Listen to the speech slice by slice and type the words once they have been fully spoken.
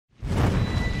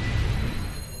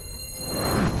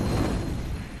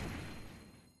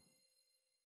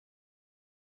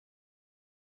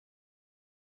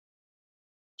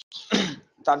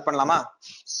Start பண்ணலாமா?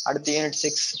 அடுத்து unit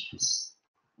 6.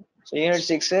 So unit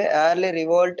 6, early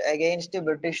revolt against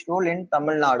British rule in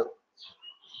Tamil Nadu.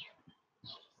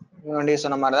 முன்னாடி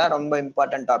சொன்ன மாதிரி தான் ரொம்ப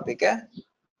இம்பார்ட்டன்ட் டாபிக்.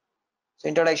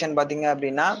 இன்ட்ரோடக்ஷன் பாத்தீங்க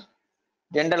அப்படின்னா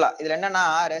ஜென்ரலா இதுல என்னன்னா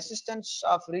ரெசிஸ்டன்ஸ்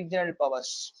ஆஃப் ரீஜனல்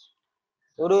பவர்ஸ்.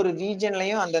 ஒரு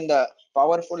ரீஜன்லயும் அந்தந்த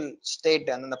பவர்ஃபுல் ஸ்டேட்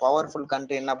அந்தந்த பவர்ஃபுல்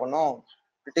கண்ட்ரி என்ன பண்ணும்,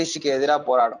 பிரிட்டிஷுக்கு எதிராக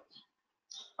போராடும்.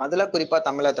 அதுல குறிப்பா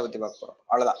தமிழகத்தை பத்தி பார்க்க போறோம்,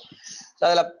 அவ்வளவுதான். ஸோ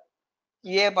அதுல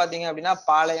பாத்தீங்க அப்படின்னா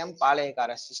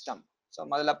பாளையக்கார சிஸ்டம். ஸோ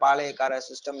முதல்ல பாளையக்கார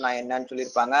சிஸ்டம் நான் என்னன்னு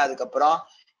சொல்லியிருப்பாங்க. அதுக்கப்புறம்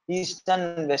ஈஸ்டர்ன்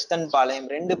வெஸ்டர்ன் பாளையம்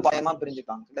 2 பாளையமா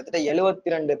பிரிஞ்சுப்பாங்க. கிட்டத்தட்ட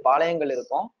 72 பாளையங்கள்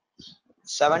இருக்கும்.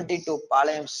 72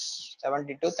 பாளையம்,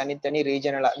 72 தனித்தனி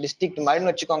ரீஜனலா டிஸ்ட்ரிக்ட்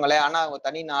மாதிரின்னு வச்சுக்கோங்களேன். ஆனா அவங்க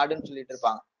தனி நாடுன்னு சொல்லிட்டு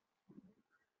இருப்பாங்க.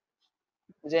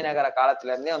 விஜயநகர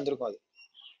காலத்துல இருந்தே வந்திருக்கும் அது.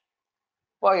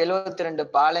 இப்போ 72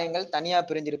 பாளையங்கள் தனியா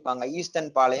பிரிஞ்சிருப்பாங்க.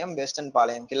 ஈஸ்டர்ன் பாளையம், வெஸ்டர்ன்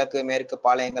பாளையம், கிழக்கு மேற்கு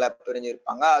பாளையங்களா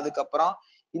பிரிஞ்சிருப்பாங்க. அதுக்கப்புறம்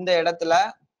இந்த இடத்துல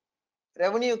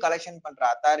ரெவன்யூ கலெக்ஷன் பண்ற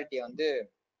அத்தாரிட்டியை வந்து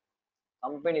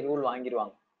கம்பெனி ரூல்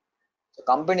வாங்கிடுவாங்க.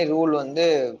 கம்பெனி ரூல் வந்து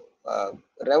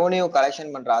ரெவன்யூ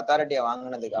கலெக்ஷன் பண்ற அத்தாரிட்டியை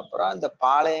வாங்கினதுக்கு அப்புறம் இந்த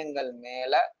பாளையங்கள்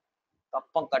மேல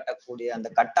கப்பம் கட்டக்கூடிய அந்த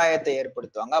கட்டாயத்தை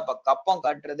ஏற்படுத்துவாங்க. அப்ப கப்பம்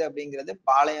கட்டுறது அப்படிங்கிறது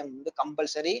பாளையம் வந்து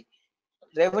கம்பல்சரி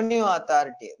ரெவன்யூ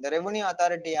அத்தாரிட்டி. இந்த ரெவன்யூ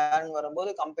அத்தாரிட்டி யாருன்னு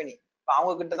வரும்போது கம்பெனி. இப்ப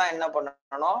அவங்க கிட்டதான் என்ன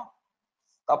பண்ணணும்,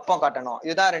 கப்பம் கட்டணும்.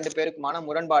 இதுதான் 2 பேருக்குமான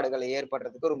முரண்பாடுகள்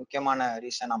ஏற்படுறதுக்கு ஒரு முக்கியமான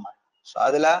ரீசனா மாறும். ஸோ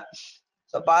அதுல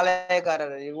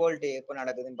பாளையக்காரர் ரிவோல்ட் எப்ப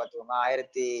நடக்குதுன்னு பாத்துக்கோங்க.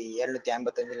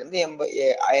 1755 இருந்து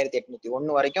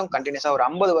 1801 வரைக்கும் கண்டினியூஸா ஒரு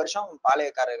 50 வருஷம்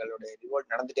பாளையக்காரர்களுடைய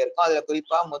ரிவோல்ட் நடந்துட்டே இருக்கும். அதுல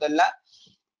குறிப்பா முதல்ல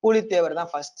பூலித்தேவர்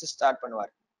தான் ஃபர்ஸ்ட் ஸ்டார்ட்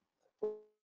பண்ணுவார்.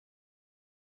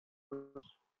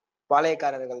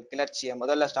 பாளையக்காரர்கள் கிளர்ச்சியை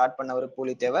முதல்ல ஸ்டார்ட் பண்ணவர்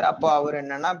பூலித்தேவர். அப்போ அவர்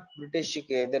என்னன்னா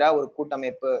பிரிட்டிஷுக்கு எதிராக ஒரு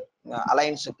கூட்டமைப்பு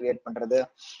அலையன்ஸ் கிரியேட் பண்றது,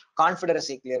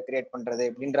 கான்ஃபெடரசி கிரியேட் பண்றது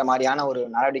அப்படின்ற மாதிரியான ஒரு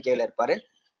நடவடிக்கையில இருப்பாரு.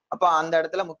 அப்ப அந்த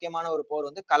இடத்துல முக்கியமான ஒரு போர்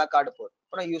வந்து களக்காடு போர்.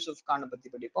 அப்புறம் யூசுப் கானை பத்தி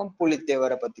படிப்போம்,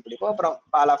 பூலித்தேவரை பத்தி படிப்போம். அப்புறம்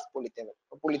பால் ஆஃப் பூலித்தேவர்.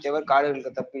 பூலித்தேவர்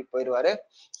காடுகளுக்கு தப்பி போயிடுவாரு.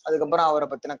 அதுக்கப்புறம் அவரை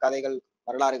பத்தின கதைகள்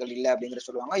வரலாறுகள் இல்லை அப்படிங்கிற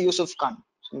சொல்லுவாங்க. யூசுப் கான்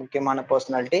முக்கியமான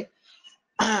பர்சனாலிட்டி.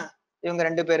 இவங்க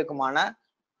 2 பேருக்குமான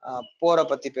போரை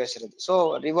பத்தி பேசுறது. ஸோ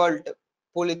ரிவோல்ட்,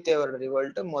 பூலித்தேவரோட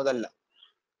ரிவோல்ட் முதல்ல.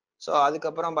 ஸோ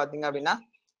அதுக்கப்புறம் பாத்தீங்க அப்படின்னா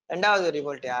 2வது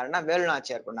ரிவோல்ட் யாருன்னா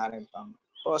வேலுநாச்சியார் பண்ண ஆரம்பிப்பாங்க.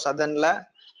 இப்போ சதன்ல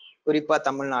குறிப்பா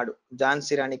தமிழ்நாடு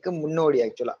ஜான்சி ராணிக்கு முன்னோடி.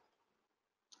 ஆக்சுவலா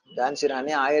ஜான்சி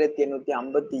ராணி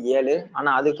 1857. ஆனா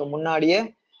அதுக்கு முன்னாடியே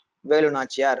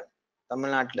வேலுநாச்சியார்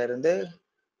தமிழ்நாட்டுல இருந்து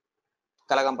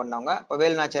கலகம் பண்ணவங்க. இப்ப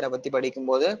வேலுநாச்சியாரை பத்தி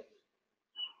படிக்கும்போது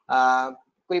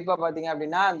குறிப்பா பாத்தீங்க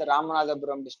அப்படின்னா அந்த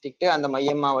ராமநாதபுரம் டிஸ்ட்ரிக்ட் அந்த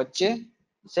மையமா வச்சு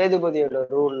சேதுபதியோட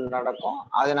ரூல் நடக்கும்.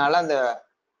 அதனால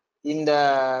இந்த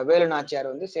வேலுநாச்சியார்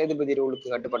வந்து சேதுபதி ரூலுக்கு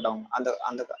கட்டுப்பட்டவங்க. அந்த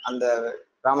அந்த அந்த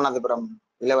ராமநாதபுரம்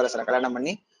இளவரசரை கல்யாணம்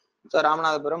பண்ணி, ஸோ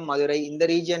ராமநாதபுரம் மதுரை இந்த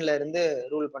ரீஜியன்ல இருந்து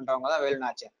ரூல் பண்றவங்க தான்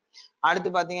வேலுநாச்சியார். அடுத்து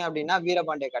பாத்தீங்க அப்படின்னா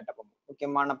வீரபாண்டிய கட்டபொம்மன்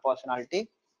முக்கியமான பர்சனாலிட்டி.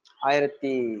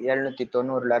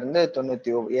 1790 இருந்து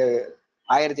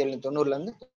 1790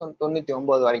 இருந்து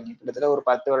 99 வரைக்கும் கிட்டத்தட்ட ஒரு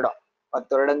 10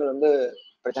 வருடங்கள் வந்து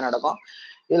பிரச்சனை நடக்கும்.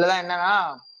 இதுலதான் என்னன்னா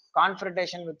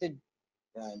கான்ஃபரன்டேஷன் வித்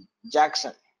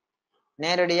ஜாக்சன்,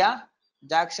 நேரடியா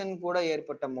ஜாக்சன் கூட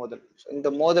ஏற்பட்ட மோதல். இந்த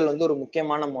மோதல் வந்து ஒரு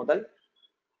முக்கியமான மோதல்.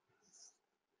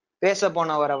 பேச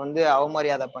போனவரை வந்து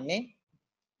அவமரியாதை பண்ணி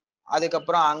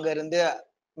அதுக்கப்புறம் அங்க இருந்து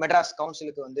மெட்ராஸ்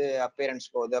கவுன்சிலுக்கு வந்து அப்பேரன்ஸ்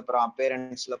போகுது. அப்புறம்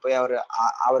அப்பேரன்ஸ்ல போய்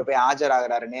அவர் போய்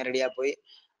ஆஜராகிறாரு. நேரடியா போய்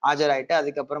ஆஜராயிட்டு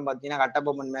அதுக்கப்புறம் பாத்தீங்கன்னா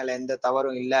கட்டபொம்மன் மேல எந்த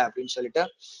தவறும் இல்லை அப்படின்னு சொல்லிட்டு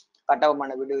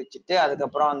கட்டபொம்மனை விடுவிச்சுட்டு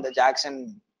அதுக்கப்புறம் அந்த ஜாக்சன்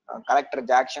கலெக்டர்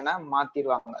ஜாக்சனை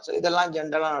மாத்திடுவாங்க. ஸோ இதெல்லாம்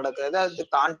ஜென்ரலா நடக்குது. அது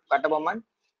Kattabomman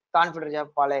confederacy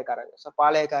of பாளையக்காரர். So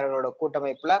பாளையக்காரரோட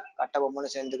கூட்டமைப்புல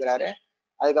Kattabomman சேர்ந்துக்கிறாரு.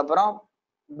 அதுக்கப்புறம்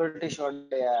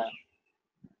பிரிட்டிஷோடைய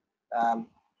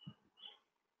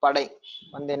படை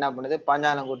வந்து என்ன பண்ணுது,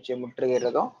 பாஞ்சாலங்குறிச்சியை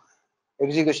முற்றுகிறதும்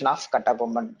எக்ஸிகியூஷன் ஆஃப்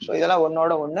கட்டபொம்மன். ஸோ இதெல்லாம்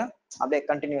ஒன்னோட ஒண்ணு அப்படியே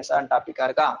கண்டினியூஸான டாபிக்கா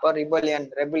இருக்கா. அப்போ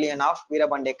ரெபிலியன் ஆஃப்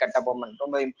வீரபாண்டிய கட்டபொம்மன்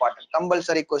ரொம்ப இம்பார்ட்டன்ட்,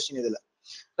 கம்பல்சரி கொஸ்டின் இதுல.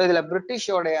 ஸோ இதுல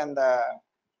பிரிட்டிஷோடைய அந்த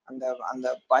அந்த அந்த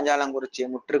பாஞ்சாலங்குறிச்சியை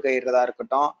முற்றுகையிடுறதா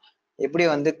இருக்கட்டும், எப்படி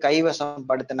வந்து கைவசம்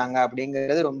படுத்தினாங்க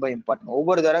அப்படிங்கிறது ரொம்ப இம்பார்ட்டன்ட்.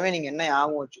 ஒவ்வொரு தடவையும் நீங்க என்ன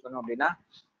ஞாபகம் வச்சுக்கணும் அப்படின்னா,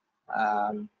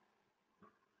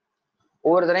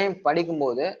 ஒவ்வொரு தடவையும்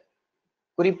படிக்கும்போது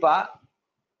குறிப்பா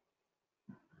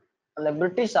அந்த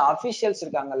பிரிட்டிஷ் அபிஷியல்ஸ்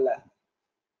இருக்காங்கல்ல,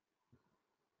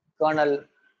 கர்னல்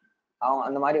அவங்க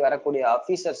அந்த மாதிரி வரக்கூடிய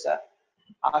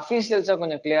அபிஷியல்ஸை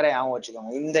கொஞ்சம் கிளியரா ஞாபகம்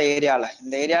வச்சுக்கோங்க. இந்த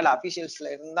ஏரியால அபிஷியல்ஸ்ல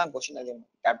இருந்தா கொஸ்டின் அதிகம்.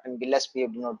 கேப்டன் கில்லஸ்பி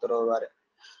அப்படின்னு ஒருத்தர் வருவாரு.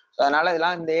 அதனால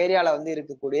இதெல்லாம் இந்த ஏரியால வந்து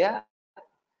இருக்கக்கூடிய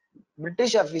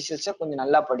பிரிட்டிஷ் அபிஷியல்ஸை கொஞ்சம்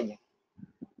நல்லா படிங்க.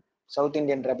 சவுத்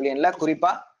இந்தியன் ரெபிலியன்ல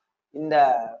குறிப்பா இந்த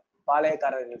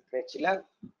பாளையக்காரர்கள் பேச்சுல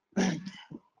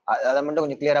அதை மட்டும்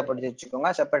கொஞ்சம் கிளியரா படிச்சு வச்சுக்கோங்க.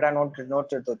 செப்பரேட்டா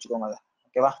நோட்ஸ் எடுத்து வச்சுக்கோங்க அதை.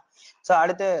 ஓகேவா? சோ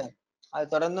அடுத்து அது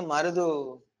தொடர்ந்து Marudhu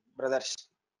brothers.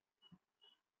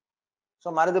 So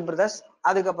Marudhu brothers,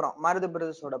 அதுக்கப்புறம் மருது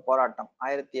பிரதர்ஸோட போராட்டம்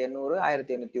 1800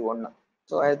 1801.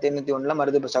 ஸோ 1801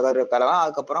 மருது சகோதரர் கலகம்.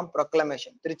 அதுக்கப்புறம்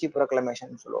ப்ரொக்ளமேஷன், திருச்சி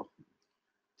ப்ரொக்ளமேஷன் சொல்லுவோம்.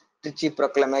 திருச்சி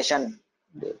ப்ரொக்ளமேஷன்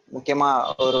முக்கியமா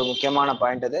ஒரு முக்கியமான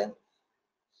பாயிண்ட் அது.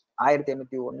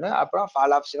 1801. அப்புறம்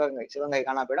ஃபால் ஆஃப் சிவகங்கை, சிவகங்கை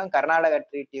காணா போயிடும். கர்நாடக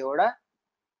ட்ரீட்டியோட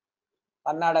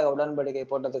கர்நாடக உடன்படிக்கை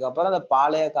போட்டதுக்கு அப்புறம் அந்த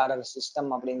பாளையக்காரர் சிஸ்டம்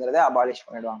அப்படிங்கிறத அபாலிஷ்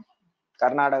பண்ணிடுவாங்க.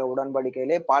 கர்நாடக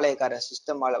உடன்படிக்கையிலே பாளையக்காரர்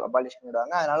சிஸ்டம் அபாலிஷ்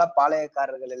பண்ணிடுவாங்க. அதனால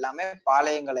பாளையக்காரர்கள் எல்லாமே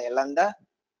பாளையங்களை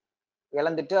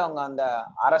இழந்துட்டு அவங்க அந்த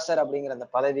அரசர் அப்படிங்கிற அந்த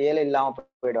பதவியில இல்லாம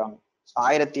போயிடுவாங்க.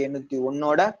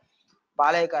 1801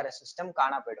 பாளையக்கார சிஸ்டம்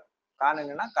காணா போயிடும். காரணம்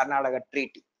என்னன்னா கர்நாடக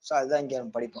ட்ரீட்டி. ஸோ அதுதான் இங்க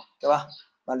நம்ம படிப்போம். ஓகேவா?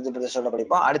 மருது பிரதேசோட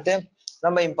படிப்போம். அடுத்து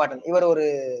ரொம்ப இம்பார்ட்டன்ட், இவர் ஒரு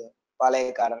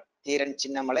பாளையக்காரர், தீரன்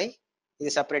சின்னமலை.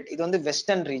 இது செப்பரேட், இது வந்து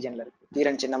வெஸ்டர்ன் ரீஜன்ல இருக்கு.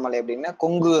 தீரன் சின்னமலை அப்படின்னா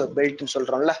கொங்கு பெல்ட்னு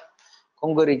சொல்றோம்ல,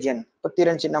 கொங்கு ரீஜன். இப்போ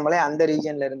தீரன் சின்னமலை அந்த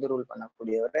ரீஜன்ல இருந்து ரூல்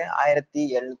பண்ணக்கூடியவர்.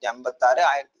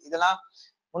 1756. இதெல்லாம்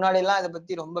முன்னாடி எல்லாம் இதை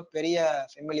பத்தி ரொம்ப பெரிய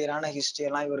ஃபெமிலியரான ஹிஸ்டரி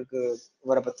எல்லாம்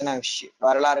இவரை பத்தின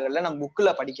வரலாறுகள்ல நம்ம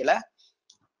புக்ல படிக்கல.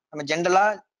 நம்ம ஜென்ரலா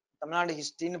தமிழ்நாடு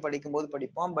ஹிஸ்டரின்னு படிக்கும்போது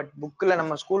படிப்போம். பட் புக்ல,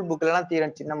 நம்ம ஸ்கூல் புக்ல எல்லாம்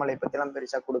தீரன் சின்னமலை பத்தி எல்லாம்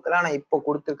பெருசா கொடுக்கல. ஆனா இப்போ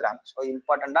கொடுத்துருக்காங்க. ஸோ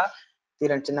இம்பார்ட்டண்டா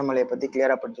தீரன் சின்னமலையை பத்தி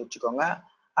கிளியரா படிச்சு வச்சுக்கோங்க.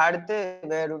 அடுத்து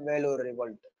Vellore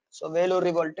revolt. So Vellore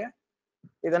revolt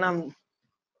இதெல்லாம்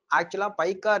ஆக்சுவலா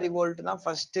பைக்கா ரிவோல்ட் தான்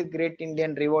ஃபர்ஸ்ட் கிரேட்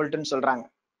இந்தியன் ரிவோல்ட்னு சொல்றாங்க.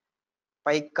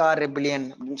 பைக்கா ரெபிலியன்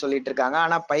அப்படின்னு சொல்லிட்டு இருக்காங்க.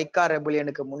 ஆனா பைக்கா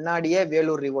ரெபிலியனுக்கு முன்னாடியே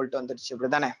வேலூர் ரிவோல்ட் வந்துருச்சு.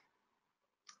 இப்படிதானே?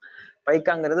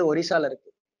 பைக்காங்கிறது ஒரிசால இருக்கு.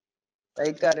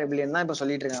 பைக்கா ரெபிலியன் தான் இப்ப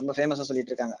சொல்லிட்டு இருக்காங்க, ரொம்ப ஃபேமஸா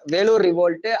சொல்லிட்டு இருக்காங்க. வேலூர்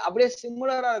ரிவோல்ட் அப்படியே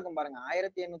சிமிலரா இருக்கும் பாருங்க.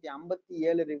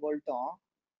 1857 ரிவோல்ட்டும்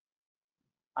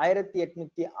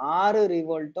 1806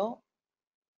 ரிவோல்ட்டும்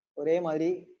ஒரே மாதிரி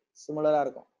சிமிலரா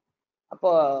இருக்கும்.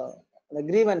 அப்போ அந்த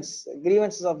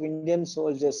கிரீவன்ஸ் ஆஃப் இந்தியன்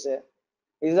சோல்ஜர்ஸ்,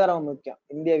 இதுதான் ரொம்ப முக்கியம்.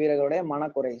 இந்திய வீரர்களுடைய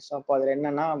மனக்குறை. ஸோ அப்போ அதுல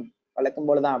என்னன்னா வழக்கம்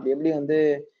போலதான் அப்படி எப்படி வந்து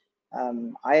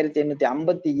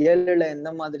 1857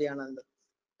 எந்த மாதிரியான அந்த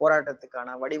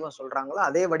போராட்டத்துக்கான வடிவம் சொல்றாங்களோ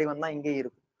அதே வடிவம் தான் இங்கே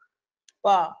இருக்கும்.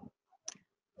 இப்போ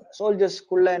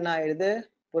சோல்ஜர்ஸ்குள்ள என்ன ஆயிடுது,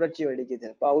 புரட்சி வெடிக்குது.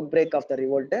 இப்போ out break of the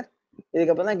revolt.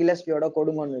 இதுக்கப்புறம் தான் கில்லஸ்பியோட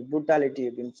கொடுமன் புரூட்டாலிட்டி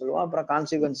அப்படின்னு சொல்லுவோம். அப்புறம்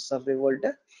கான்சிக்வன்சஸ் ஆஃப் ரிவோல்ட்,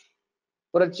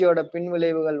 புரட்சியோட பின்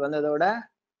விளைவுகள் வந்ததோட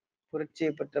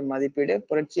புரட்சியை பற்ற மதிப்பீடு,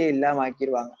 புரட்சியை இல்லாம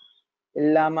ஆக்கிடுவாங்க.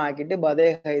 இல்லாம ஆக்கிட்டு பதே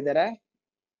ஹைதரை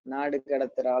நாடு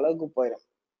கடத்துற அளவுக்கு போயிடும்.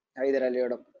 ஹைதர்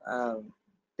அலியோட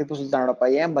திப்பு சுல்தானோட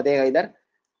பையன் பதே ஹைதர்,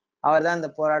 அவர் தான் இந்த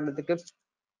போராட்டத்துக்கு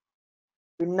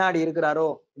பின்னாடி இருக்கிறாரோ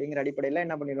அப்படிங்கிற அடிப்படையில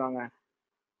என்ன பண்ணிடுவாங்க,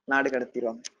 நாடு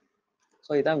கடத்திடுவாங்க.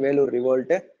 ஸோ இதுதான் வேலூர்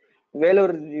ரிவோல்ட்.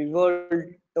 வேலூர்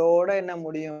ரிவோல்ட்டோட என்ன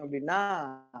முடியும் அப்படின்னா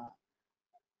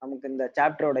நமக்கு இந்த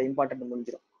சாப்டரோட இம்பார்ட்டன்ட்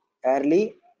முடிஞ்சிடும். Early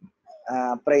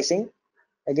uprising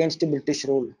against British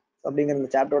rule அப்படிங்கிற இந்த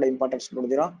சாப்டரோட இம்பார்ட்டன்ஸ்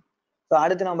முடிஞ்சிடும். ஸோ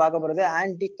அடுத்து நம்ம பார்க்க போறது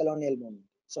anti colonial movement.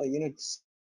 So unit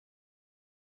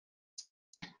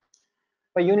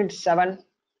 7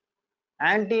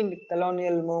 anti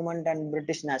colonial movement and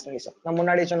British nationalism. நம்ம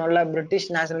முன்னாடி சொன்னோம்ல பிரிட்டிஷ்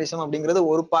நேஷனலிசம் அப்படிங்கிறது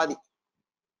ஒரு பாதி.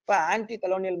 இப்போ ஆன்டி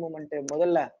கலோனியல் மூவ்மெண்ட்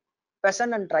முதல்ல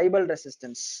Besant and tribal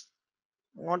resistance.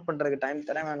 Note பண்றதுக்கு டைம்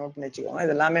தரேன், நோட் பண்ணி வச்சுக்கோங்க.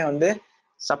 இது எல்லாமே வந்து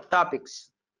சப்டாபிக்ஸ்.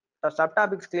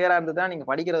 சப்டாபிக்ஸ் கிளியரா இருந்ததுன்னா நீங்க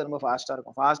படிக்கிறது ரொம்ப ஃபாஸ்டா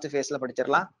இருக்கும். ஃபாஸ்ட் ஃபேஸ்ல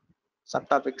படிச்சிடலாம்.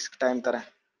 சப்டாபிக்ஸ் டைம் தரேன்.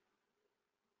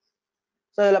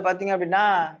 ஸோ இதுல பாத்தீங்க அப்படின்னா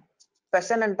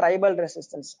Besant and tribal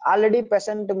resistance, already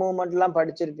Besant movement எல்லாம்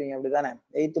படிச்சிருப்பீங்க அப்படிதானே?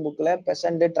 8th புக்ல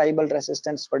பெசன்ட் ட்ரைபல்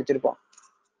ரெசிஸ்டன்ஸ் படிச்சிருப்போம்.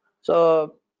 ஸோ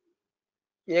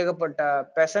ஏகப்பட்ட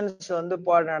பெசன்ட்ஸ் வந்து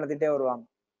போராட்டம் நடத்திட்டே வருவாங்க.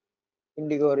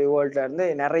 இண்டிகோ ரிவோல்ட்ல இருந்து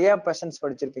நிறைய பெசன்ட்ஸ்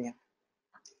படிச்சிருப்பீங்க.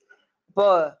 இப்போ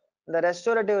இந்த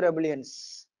ரெஸ்டோரேட்டிவ் ரெபிலியன்ஸ்,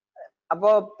 அப்போ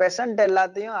பெசன்ட்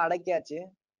எல்லாத்தையும் அடக்கியாச்சு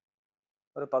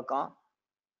ஒரு பக்கம்.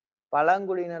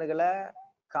 பழங்குடியினர்களை,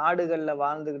 காடுகள்ல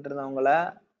வாழ்ந்துகிட்டு இருந்தவங்கள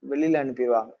வெளியில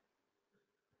அனுப்பிடுவாங்க.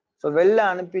 ஸோ வெளில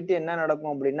அனுப்பிட்டு என்ன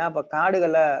நடக்கும் அப்படின்னா இப்ப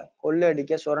காடுகளை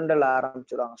கொள்ளடிக்க சுரண்டல்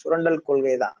ஆரம்பிச்சிடுவாங்க. சுரண்டல்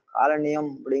கொள்கை தான் காலனியம்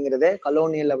அப்படிங்கிறது,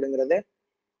 கலோனியல் அப்படிங்கிறது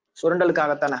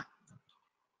சுரண்டலுக்காகத்தானே.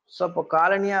 ஸோ இப்போ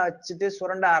காலனியா வச்சுட்டு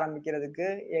சுரண்ட ஆரம்பிக்கிறதுக்கு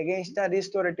எகெயின்ஸ்டா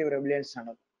ரீஸ்டோரேட்டிவ் ரெபிலியன்ஸ்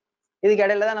நடக்கும். இதுக்கு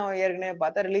இடையில தான் நம்ம ஏற்கனவே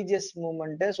பார்த்தா ரிலீஜியஸ்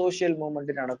மூவ்மெண்ட், சோசியல்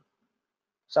மூவ்மெண்ட் நடக்கும்.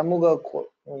 சமூக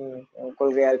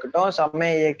கொள்கையா இருக்கட்டும்,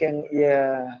 சமய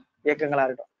இயக்கங்களா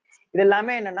இருக்கட்டும், இது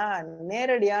எல்லாமே என்னன்னா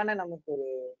நேரடியான நமக்கு ஒரு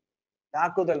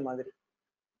தாக்குதல் மாதிரி.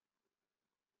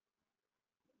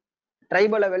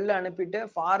 ட்ரைபலை வெளில அனுப்பிட்டு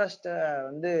ஃபாரஸ்ட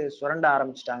வந்து சுரண்ட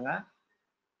ஆரம்பிச்சிட்டாங்க.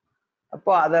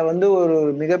 அப்போ அதை வந்து ஒரு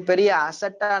மிகப்பெரிய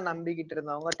அசட்டா நம்பிக்கிட்டு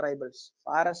இருந்தவங்க ட்ரைபல்ஸ்.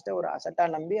 ஃபாரஸ்ட்டை ஒரு அசட்டா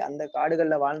நம்பி அந்த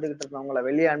காடுகள்ல வாழ்ந்துகிட்டு இருந்தவங்களை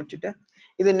வெளியே அனுப்பிச்சுட்டு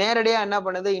இது நேரடியா என்ன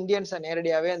பண்ணுது, இந்தியன்ஸை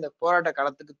நேரடியாவே அந்த போராட்ட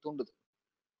களத்துக்கு தூண்டுது,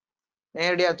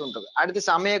 நேரடியா தூண்டுது. அடுத்து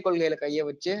சமய கொள்கையில கைய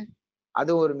வச்சு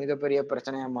அது ஒரு மிகப்பெரிய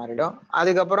பிரச்சனையா மாறிடும்.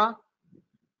 அதுக்கப்புறம்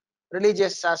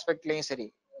ரிலீஜியஸ் ஆஸ்பெக்ட்லயும் சரி,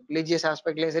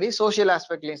 சோசியல்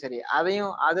ஆஸ்பெக்ட்லயும் சரி,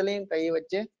 அதுலயும் கை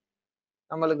வச்சு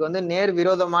நம்மளுக்கு வந்து நேர்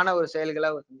விரோதமான ஒரு செயல்களை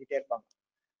செஞ்சுட்டே இருப்பாங்க.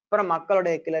 அப்புறம்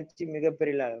மக்களுடைய கிளர்ச்சி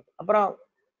மிகப்பெரிய, அப்புறம்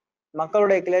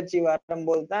மக்களுடைய கிளர்ச்சி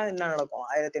வரும்போது தான் என்ன நடக்கும்,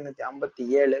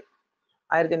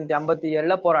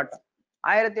 1857 போராட்டம்.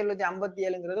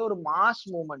 1857ங்கிறது ஒரு மாஸ்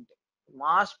மூவ்மெண்ட்,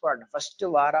 மாஸ் போராட்டம், ஃபர்ஸ்ட்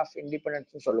வார் ஆஃப்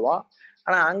இண்டிபெண்டன்ஸ் சொல்லுவோம்.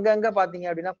 ஆனா அங்கங்க பாத்தீங்க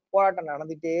அப்படின்னா போராட்டம்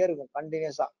நடந்துட்டே இருக்கும்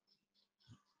கண்டினியூஸா.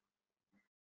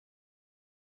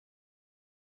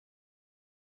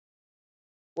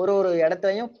 ஒரு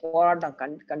இடத்துலயும் போராட்டம்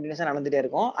கண்டினியூஸா நடந்துட்டே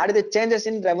இருக்கும். அடுத்து சேஞ்சஸ்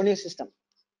இன் ரெவன்யூ சிஸ்டம்,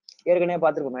 ஏற்கனவே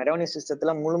பார்த்திருக்கோம். ரெவன்யூ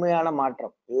சிஸ்டத்துல முழுமையான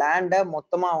மாற்றம். லேண்டை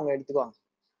மொத்தமா அவங்க எடுத்துக்குவாங்க.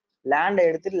 லேண்டை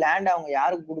எடுத்துட்டு லேண்டை அவங்க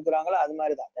யாருக்கு கொடுக்குறாங்களோ அது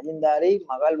மாதிரிதான் ஜமீன்தாரி,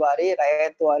 மகள்வாரி,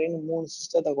 ரயத்வாரின்னு 3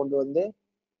 சிஸ்டத்தை கொண்டு வந்து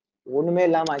ஒண்ணுமே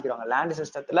இல்லாம ஆக்கிடுவாங்க. லேண்ட்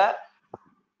சிஸ்டத்துல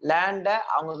லேண்டை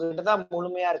அவங்க கிட்டதான்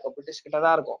முழுமையா இருக்கும், பிரிட்டிஷ்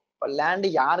கிட்டதான் இருக்கும். இப்ப லேண்டு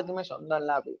யாருக்குமே சொந்தம்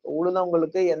இல்லை, அப்படி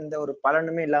உழுதவங்களுக்கு எந்த ஒரு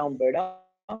பலனுமே இல்லாம போயிடும்.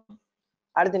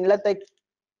 அடுத்து நிலத்தை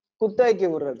குத்தகைக்கு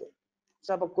விடுறது.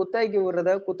 அப்ப குத்தகைக்கு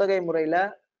விடுறத குத்தகை முறையில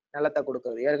நிலத்தை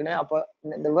கொடுக்கறது. ஏற்கனவே அப்ப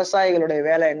இந்த விவசாயிகளுடைய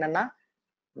வேலை என்னன்னா,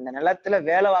 இந்த நிலத்துல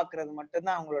வேலை பார்க்கறது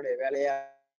மட்டும்தான் அவங்களுடைய வேலையா,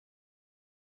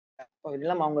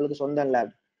 நிலம் அவங்களுக்கு சொந்தம் இல்ல.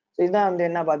 இதுதான் வந்து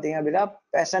என்ன பாத்தீங்க அப்படின்னா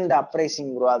பெசன்ட்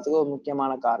அப்ரைசிங் அதுக்கு ஒரு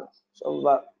முக்கியமான காரணம். ஸோ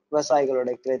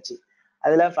விவசாயிகளுடைய கிளர்ச்சி.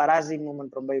 அதுல ஃபராசி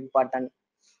மூவ்மெண்ட் ரொம்ப இம்பார்ட்டன்ட்.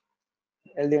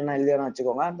 எழுதியணும்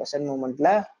வச்சுக்கோங்க. பெசன்ட் மூவ்மெண்ட்ல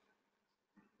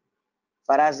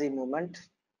ஃபராசி மூவ்மெண்ட்,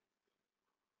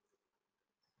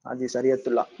 அது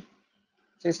சரியத்துல்லா.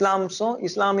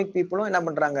 இஸ்லாமிக் பீப்புளும் என்ன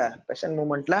பண்றாங்க, பெசன்ட்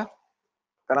மூவ்மெண்ட்ல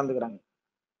கலந்துக்கிறாங்க.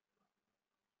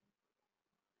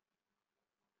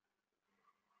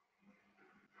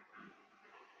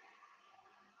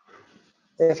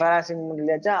 ஃபராசி மூவ்மெண்ட்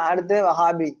இல்லையாச்சா. அடுத்து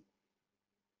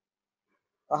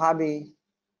வஹாபி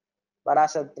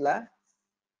பராசத்துல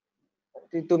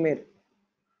தித்துமீர்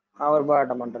அவர்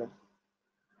போராட்டம் பண்றது.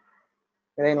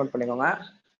 இதை நோட் பண்ணிக்கோங்க.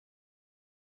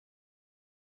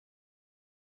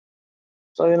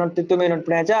 சோ இதை தித்துமீர் நோட்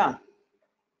பண்ணியாச்சா.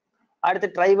 அடுத்து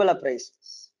ட்ரைபல் அப்ரைஸ்,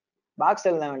 பாக்ஸ்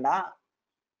எழுத வேண்டாம்.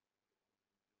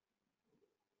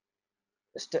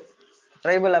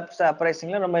 ட்ரைபல்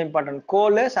அப்ரைசிங்ல ரொம்ப இம்பார்ட்டன்ட்.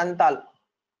 கோல்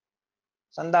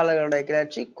சந்தாலர்களுடைய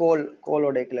கிளர்ச்சி,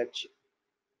 கோலோடைய கிளர்ச்சி.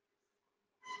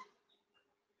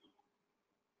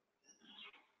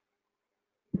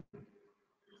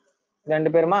 ரெண்டு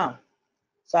பேருமா.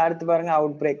 அடுத்து பாருங்க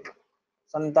அவுட் பிரேக்.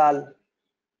 சந்தால்,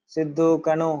 சித்து,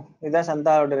 கனு, இதுதான்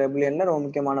சந்தாலோட ரெபிலியன்ல ரொம்ப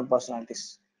முக்கியமான பர்சனாலிட்டிஸ்.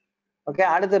 ஓகே,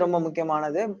 அடுத்து ரொம்ப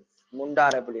முக்கியமானது முண்டா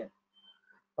ரெபிலியன்.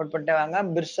 நோட் பண்ணிட்டு வாங்க.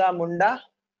 Birsa Munda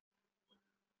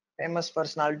famous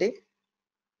personality.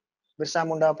 பிர்சா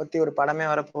முண்டா பத்தி ஒரு படமே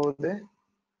வரப்போகுது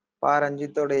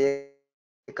ரஞ்சித்தோட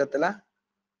இயக்கத்துல.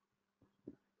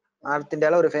 நார்த்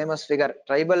இந்தியால ஒரு ஃபேமஸ் ஃபிகர்,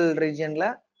 ட்ரைபல் ரீஜியன்ல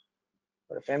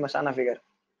ஒரு ஃபேமஸான ஃபிகர்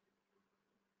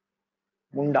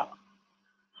முண்டா.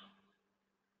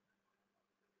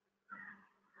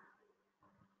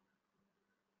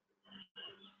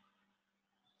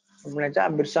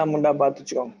 பிர்சா முண்டா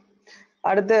பார்த்துச்சுக்கோங்க.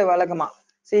 அடுத்து வழக்கமா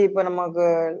இப்ப நமக்கு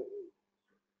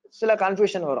சில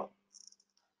கன்ஃபியூஷன் வரும்.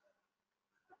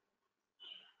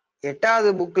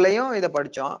 8வது புக்லயும் இதை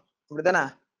படிச்சோம் அப்படித்தானே,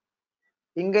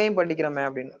 இங்கேயும் படிக்கிறோமே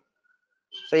அப்படின்னு.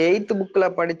 8th புக்ல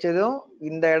படிச்சதும்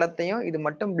இந்த இடத்தையும் இது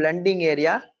மட்டும் பிளண்டிங்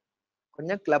ஏரியா,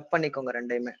 கொஞ்சம் கிளப் பண்ணிக்கோங்க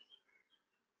ரெண்டையுமே.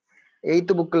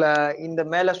 8th புக்ல இந்த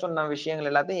மேல சொன்ன விஷயங்கள்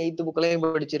எல்லாத்தையும் 8th புக்லயும்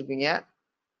படிச்சிருப்பீங்க.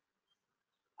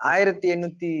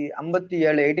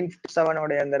 1857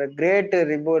 1857 அந்த கிரேட்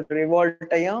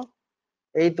ரிவோல்ட்டையும்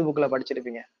 8th புக்ல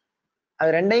படிச்சிருப்பீங்க.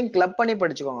 அது ரெண்டையும் கிளப் பண்ணி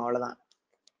படிச்சுக்கோங்க, அவ்வளவுதான்.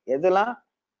 எதெல்லாம்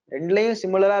ரெண்டுலயும்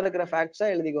சிமிலரா இருக்கிற ஃபேக்ட்ஸா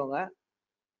எழுதிக்கோங்க.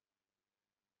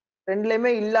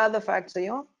 ரெண்டுலயுமே இல்லாத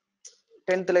ஃபேக்ட்ஸையும்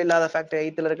 10th இல்லாத ஃபேக்ட்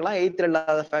 8th இருக்கலாம், 8th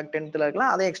இல்லாத ஃபேக்ட் 10th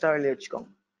இருக்கலாம், அதையும் எக்ஸ்ட்ரா எழுதி வச்சுக்கோங்க.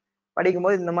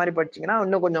 படிக்கும்போது இந்த மாதிரி படிச்சீங்கன்னா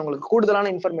இன்னும் கொஞ்சம் உங்களுக்கு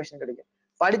கூடுதலான இன்ஃபர்மேஷன் கிடைக்கும்.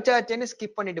 படிச்சாச்சேன்னு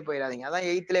ஸ்கிப் பண்ணிட்டு போயிடாதீங்க. அதான்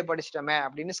 8th படிச்சிட்டோமே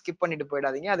அப்படின்னு ஸ்கிப் பண்ணிட்டு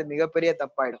போயிடாதீங்க, அது மிகப்பெரிய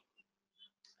தப்பாயிடும்.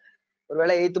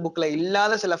 ஒருவேளை 8th புக்ல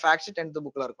இல்லாத சில ஃபேக்ட்ஸ் 10th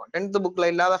புக்ல இருக்கும், 10th புக்ல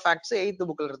இல்லாத ஃபேக்ட்ஸ் 8th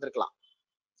புக்ல இருந்திருக்கலாம்.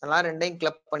 அதெல்லாம் ரெண்டையும்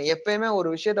கிளப் பண்ணி எப்பயுமே ஒரு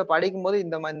விஷயத்த படிக்கும் போது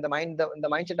இந்த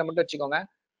மைண்ட் செட்டை மட்டும் வச்சுக்கோங்க.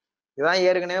 இதுதான்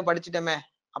ஏற்கனவே படிச்சுட்டோமே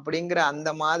அப்படிங்கிற அந்த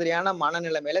மாதிரியான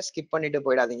மனநிலைமையில ஸ்கிப் பண்ணிட்டு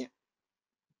போயிடாதீங்க.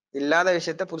 இல்லாத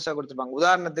விஷயத்த புதுசா கொடுத்துருப்பாங்க.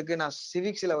 உதாரணத்துக்கு நான்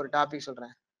சிவிக்ஸ்ல ஒரு டாபிக்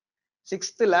சொல்றேன்.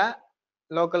 6th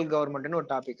லோக்கல் கவர்மெண்ட்னு ஒரு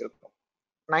டாபிக் இருக்கும்.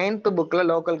 9th புக்ல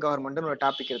லோக்கல் கவர்மெண்ட்னு ஒரு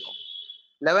டாபிக் இருக்கும்.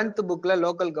 11th புக்ல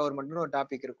லோக்கல் கவர்மெண்ட்னு ஒரு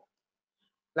டாபிக் இருக்கும்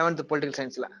 11th பொலிட்டிக்கல்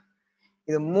சயின்ஸ்ல.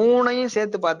 இது மூணையும்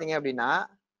சேர்த்து பாத்தீங்க அப்படின்னா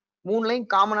மூணுலையும்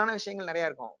காமனான விஷயங்கள் நிறைய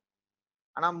இருக்கும்.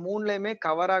 ஆனா மூணுலயுமே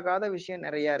கவர் ஆகாத விஷயம்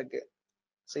நிறைய இருக்கு.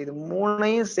 ஸோ இது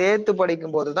மூணையும் சேர்த்து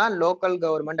படிக்கும் போதுதான் லோக்கல்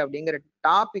கவர்மெண்ட் அப்படிங்கிற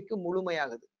டாபிக்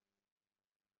முழுமையாகுது.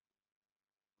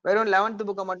 வெறும் 11th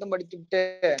புக்கை மட்டும் படிச்சுட்டு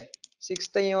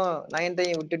 6th-ஐயும்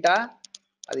 9th-ஐயும் விட்டுட்டா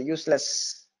அது யூஸ்லெஸ்.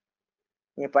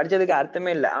 நீங்க படிச்சதுக்கு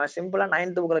அர்த்தமே இல்லை. அவன் சிம்பிளா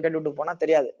 9th புக்ல கேட்டு விட்டு போனா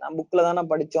தெரியாது. நான் புக்ல தானே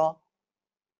படிச்சோம்,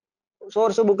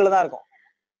 சோர்ஸ் புக்ல தான் இருக்கும்.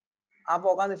 அப்போ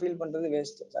உட்காந்து ஃபீல் பண்றது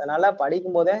வேஸ்ட். அதனால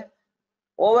படிக்கும் போதே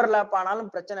ஓவர்லேப்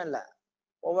ஆனாலும் பிரச்சனை இல்லை,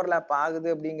 ஓவர்லேப் ஆகுது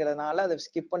அப்படிங்கறதுனால அதை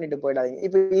ஸ்கிப் பண்ணிட்டு போயிடாதீங்க.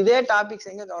 இப்ப இதே டாபிக்ஸ்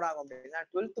எங்க கவர் ஆகும் அப்படின்னா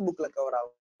 12th புக்ல கவர்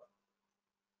ஆகும்.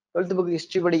 12th புக்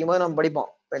ஹிஸ்டரி படிக்கும் போது நம்ம படிப்போம்.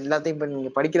 இப்ப எல்லாத்தையும் இப்ப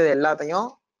நீங்க படிக்கிறது எல்லாத்தையும்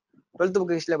 12th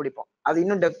புக் ஹிஸ்டரியில படிப்போம். அது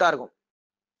இன்னும் டெப்தா இருக்கும்.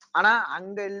 ஆனா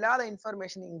அங்க இல்லாத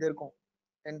இன்ஃபர்மேஷன் இங்க இருக்கும்.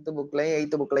 10th புக்லயும்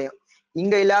 8th புக்லயும்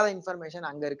இங்க இல்லாத இன்ஃபர்மேஷன்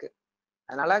அங்க இருக்கு.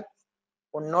 அதனால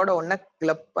உன்னோட ஒன்ன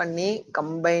கிளப் பண்ணி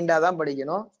கம்பைண்டா தான்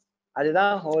படிக்கணும்.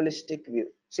 அதுதான் ஹோலிஸ்டிக் வியூ.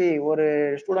 ஒரு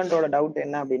ஸ்டூடெண்டோட டவுட்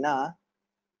என்ன அப்படின்னா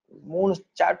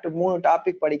 3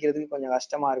 டாபிக் படிக்கிறதுக்கு கொஞ்சம்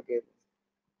கஷ்டமா இருக்கு.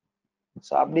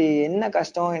 ஸோ அப்படி என்ன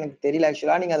கஷ்டம் எனக்கு தெரியல.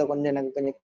 ஆக்சுவலா நீங்க அதை கொஞ்சம் எனக்கு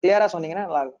கொஞ்சம் கிளியரா சொன்னீங்கன்னா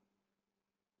நல்லா இருக்கும்.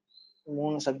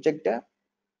 3 சப்ஜெக்ட்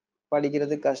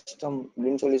படிக்கிறது கஷ்டம்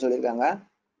அப்படின்னு சொல்லியிருக்காங்க.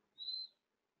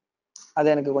 அது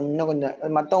எனக்கு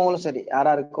கொஞ்சம் மற்றவங்களும் சரி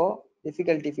யாரா இருக்கோ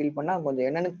டிஃபிகல்ட்டி ஃபீல் பண்ணா கொஞ்சம்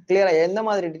என்னன்னு கிளியரா எந்த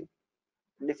மாதிரி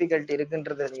டிஃபிகல்ட்டி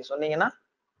இருக்குன்றத நீங்க சொன்னீங்கன்னா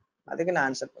அதுக்கு நான்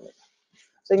ஆன்சர் பண்ணுவேன்.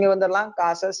 ஸோ இங்க வந்துடலாம்.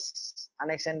 Causes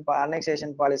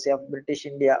annexation policy of British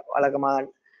India, வழக்கமா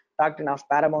டாக்டின் ஆஃப்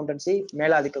பேரமௌண்டன்சி,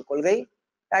 மேலாதிக்க கொள்கை,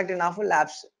 டாக்டின் ஆஃப்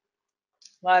லேப்ஸ்,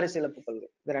 வாரிசிலப்பு கொள்கை.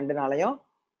 இது 2 நாளையும்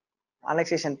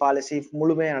அனெக்சேஷன் பாலிசி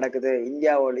முழுமையா நடக்குது.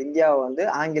 இந்தியாவை வந்து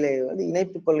ஆங்கிலேயர் வந்து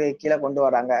இணைப்பு கொள்கை கீழே கொண்டு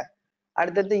வராங்க.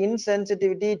 அடுத்தது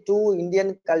insensitivity to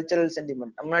Indian cultural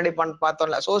sentiment. முன்னாடி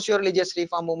பார்த்தோம்ல சோசியோ ரிலிஜியஸ்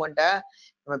ரீஃபார்ம் மூவ்மெண்ட்டை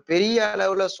நம்ம பெரிய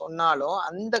அளவுல சொன்னாலும்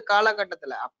அந்த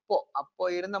காலகட்டத்துல அப்போ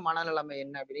இருந்த மனநிலைமை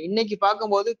என்ன அப்படின்னு இன்னைக்கு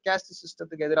பார்க்கும்போது கேஸ்ட்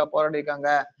சிஸ்டத்துக்கு எதிராக போராடி இருக்காங்க,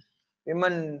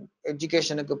 விமன்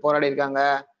எஜுகேஷனுக்கு போராடி இருக்காங்க,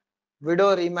 விடோ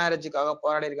ரீமேரேஜுக்காக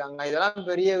போராடி இருக்காங்க. இதெல்லாம்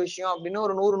பெரிய விஷயம் அப்படின்னு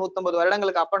ஒரு 100-150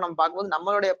 வருடங்களுக்கு அப்புறம் நம்ம பார்க்கும்போது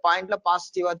நம்மளுடைய பாயிண்ட்ல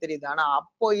பாசிட்டிவா தெரியுது. ஆனா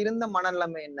அப்போ இருந்த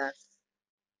மனநிலைமை என்ன?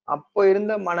 அப்போ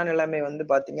இருந்த மனநிலைமை வந்து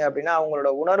பாத்தீங்க அப்படின்னா அவங்களோட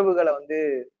உணர்வுகளை வந்து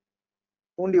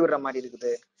தூண்டி விடுற மாதிரி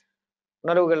இருக்குது.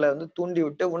 உணர்வுகளை வந்து தூண்டி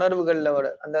விட்டு உணர்வுகள்ல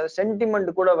அந்த சென்டிமெண்ட்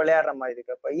கூட விளையாடுற மாதிரி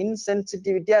இருக்கு. அப்ப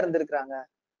இன்சென்சிட்டிவிட்டியா இருந்திருக்கிறாங்க,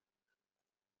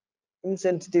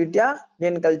 இன்சென்சிட்டிவிட்டியா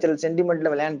இந்தியன் கல்ச்சரல்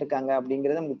சென்டிமெண்ட்ல விளையாண்டு இருக்காங்க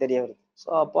அப்படிங்கிறது நமக்கு தெரிய வருது. ஸோ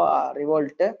அப்போ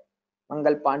ரிவோல்ட்,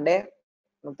 மங்கள் பாண்டே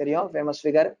நமக்கு தெரியும், ஃபேமஸ்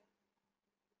ஃபிகர்.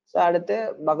 ஸோ அடுத்து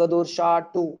Bahadur Shah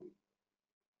II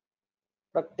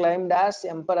proclaimed as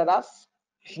emperor of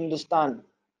Hindustan,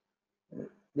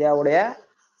 இந்தியாவுடைய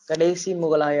கடைசி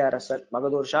முகலாய அரசர்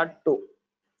பகதூர் ஷா II.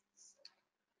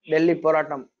 டெல்லி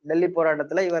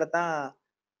போராட்டத்துல இவரை தான்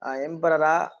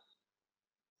எம்பரரா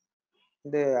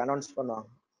இது அனௌன்ஸ் பண்ணுவாங்க.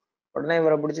 உடனே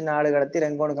இவரை பிடிச்சி நாடு கடத்தி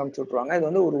ரெங்கோனுக்கு அனுப்பிச்சு விட்டுருவாங்க. இது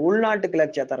வந்து ஒரு உள்நாட்டு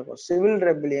கிளர்ச்சியா தான் இருக்கும். சிவில்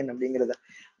ரெபிலியன் அப்படிங்கிறது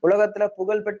உலகத்துல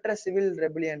புகழ்பெற்ற சிவில்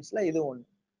ரெபிலியன்ஸ்ல இது ஒண்ணு.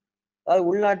 அதாவது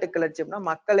உள்நாட்டு கிளர்ச்சி அப்படின்னா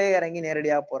மக்களே இறங்கி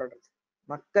நேரடியா போராடுறது.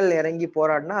 மக்கள் இறங்கி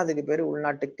போராடினா அதுக்கு பேரு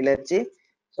உள்நாட்டு கிளர்ச்சி.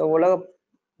 ஸோ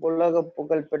உலக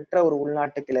புகழ் பெற்ற ஒரு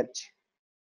உள்நாட்டு கிளர்ச்சி.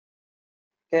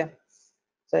 ஓகே,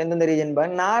 ஸோ எந்தெந்த ரீஜன்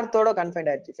பாருங்க. நார்த்தோட கன்ஃபைன்ட்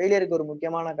ஆயிடுச்சு. ஃபெயிலியருக்கு ஒரு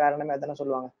முக்கியமான காரணமே அதான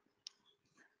சொல்லுவாங்க.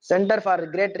 சென்டர் ஃபார்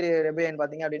கிரேட் ரெபிலியன்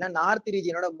பாத்தீங்க அப்படின்னா நார்த்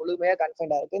ரீஜனோட முழுமையா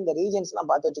கன்ஃபைன்டா இருக்கு. இந்த ரீஜன்ஸ் எல்லாம்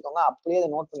பார்த்து வச்சுக்கோங்க, அப்படியே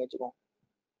அதை நோட் பண்ணி வச்சுக்கோங்க.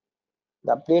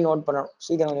 இது அப்படியே நோட் பண்ணணும்.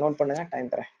 சீக்கிரம் கொஞ்சம் நோட் பண்ணுங்க,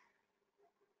 டைம் தரேன்.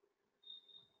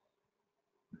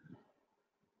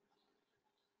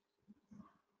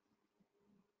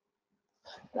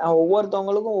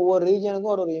 ஒவ்வொருத்தவங்களுக்கும் ஒவ்வொரு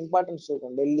ரீஜனுக்கும் ஒரு இம்பார்ட்டன்ஸ்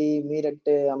இருக்கும். டெல்லி,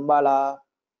 மீரட், அம்பாலா,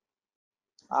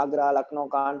 ஆக்ரா, லக்னோ,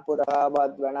 கான்பூர்,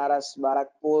 அலகாபாத், பனாரஸ்,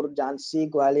 பாரக்பூர், ஜான்சி,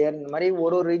 குவாலியர், இந்த மாதிரி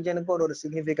ஒரு ரீஜனுக்கும் ஒரு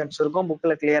சிக்னிபிகன்ஸ் இருக்கும்.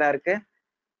 புக்ல கிளியரா இருக்கு.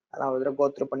 அதான் ஒரு தடவை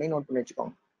கோத்ரூ பண்ணி நோட் பண்ணி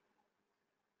வச்சுக்கோங்க.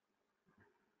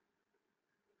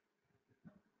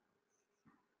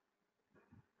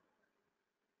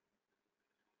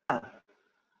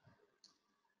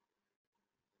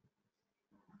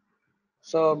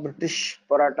 ஸோ பிரிட்டிஷ்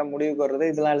போராட்டம் முடிவுக்கு வர்றது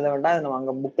இதெல்லாம் எழுத வேண்டாம், நம்ம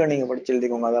அங்க புக்ல நீங்க படிச்சு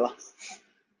எழுதிக்கோங்க. அதெல்லாம்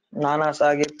நானா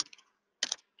சாஹிப்,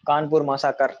 கான்பூர்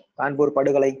மாசாக்கர், கான்பூர்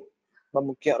படுகொலை ரொம்ப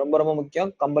முக்கியம், ரொம்ப ரொம்ப முக்கியம்,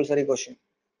 கம்பல்சரி கொஸ்டின்.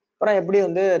 அப்புறம் எப்படி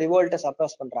வந்து ரிவோல்ட்டை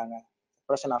சப்ரஸ் பண்றாங்க,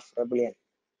 suppression of rebellion.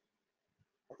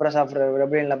 Suppress of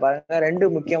ரெபிலியன்ல பாருங்க 2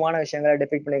 முக்கியமான விஷயங்களை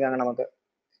டெபிக்ட் பண்ணிருக்காங்க நமக்கு.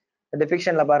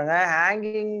 டெபிக்ஷன்ல பாருங்க,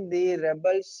 hanging the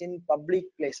rebels in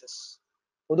public places,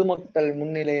 பொதுமக்கள்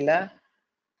முன்னிலையில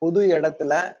பொது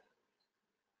இடத்துல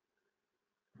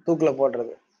தூக்குல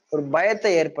போடுறது. ஒரு பயத்தை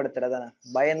ஏற்படுத்துறது தானே,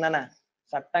 பயம் தானே.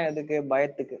 சட்டம் எதுக்கு?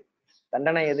 பயத்துக்கு.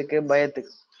 தண்டனை எதுக்கு?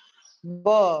 பயத்துக்கு.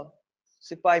 இப்போ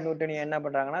சிப்பாய் மியூட்டனி என்ன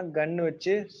பண்றாங்கன்னா கன்னு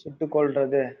வச்சு சுட்டு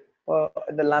கொள்றது, இப்போ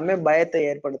இதெல்லாமே பயத்தை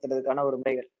ஏற்படுத்துறதுக்கான ஒரு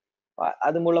முறைகள்.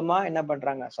 அது மூலமா என்ன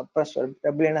பண்றாங்க, சப்ரஸ்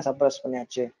ரெபல்லியனை சப்ரஸ்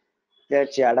பண்ணியாச்சு,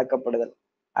 கிளர்ச்சி அடக்கப்படுதல்.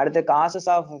 அடுத்து காசஸ்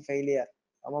ஆஃப் ஃபெயிலியர்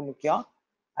ரொம்ப முக்கியம்.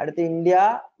 அடுத்து India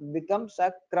becomes a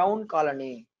crown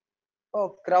colony. O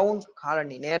crown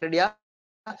colony, நேரடியா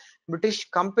பிரிட்டிஷ்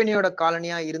கம்பெனியோட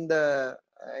காலனியா இருந்த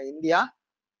இந்தியா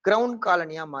கிரவுன்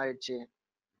காலனியா மாறிடுச்சு.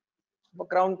 இப்போ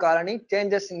crown colony,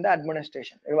 changes in the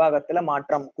administration, நிர்வாகத்துல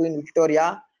மாற்றம். குயின்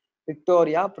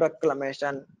விக்டோரியா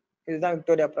ப்ரொக்ளமேஷன், இதுதான்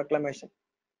விக்டோரியா ப்ரொக்ளமேஷன்,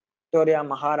 விக்டோரியா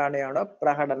மகாராணியோட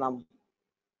பிரகடனம்.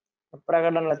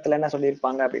 பிரகடனத்துல என்ன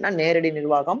சொல்லியிருப்பாங்க அப்படின்னா, நேரடி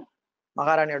நிர்வாகம்,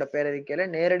 மகாராணியோட பேரறிக்கையில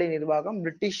நேரடி நிர்வாகம்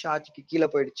பிரிட்டிஷ் ஆட்சிக்கு கீழே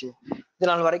போயிடுச்சு. இது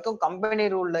நாள் வரைக்கும் கம்பெனி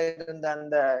ரூல்ல இருந்த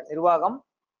அந்த நிர்வாகம்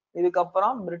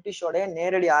இதுக்கப்புறம் பிரிட்டிஷோடைய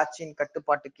நேரடி ஆட்சியின்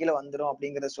கட்டுப்பாட்டு கீழே வந்துடும்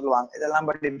அப்படிங்கறத சொல்லுவாங்க. இதெல்லாம்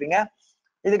படிப்பீங்க.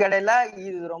 இதுக்கடையில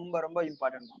இது ரொம்ப ரொம்ப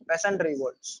இம்பார்ட்டன்ட், பெசன்ட்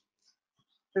ரிவோல்ட்ஸ்.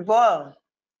 இப்போ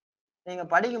நீங்க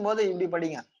படிக்கும் போது இப்படி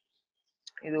படிங்க,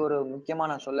 இது ஒரு முக்கியமா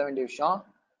நான் சொல்ல வேண்டிய விஷயம்.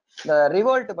 இந்த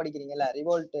ரிவோல்ட் படிக்கிறீங்கல்ல,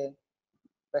 ரிவோல்ட்,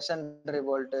 பெசன்ட்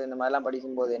ரிவோல்ட், இந்த மாதிரி எல்லாம்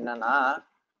படிக்கும்போது என்னன்னா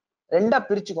ரெண்டா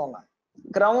பிரிச்சுக்கோங்க.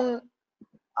 கிரவுன்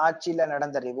ஆட்சியில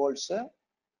நடந்த ரிவோல்ட்ஸ்,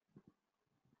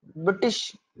 பிரிட்டிஷ்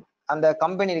அந்த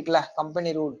கம்பெனி இருக்குல்ல, கம்பெனி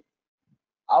ரூல்,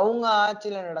 அவங்க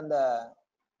ஆட்சியில நடந்த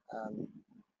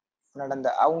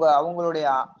அவங்களுடைய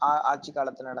ஆட்சி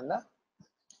காலத்துல நடந்த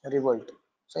ரிவோல்ட்.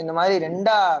 ஸோ இந்த மாதிரி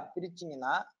ரெண்டா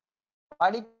பிரிச்சிங்கன்னா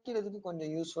படிக்கிறதுக்கு கொஞ்சம்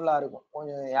யூஸ்ஃபுல்லா இருக்கும்,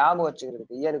 கொஞ்சம் ஞாபகம்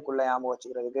வச்சுக்கிறதுக்கு, இயருக்குள்ள ஞாபகம்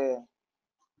வச்சுக்கிறதுக்கு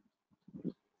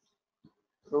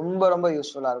ரொம்ப ரொம்ப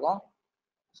யூஸ்ஃபுல்லா இருக்கும்.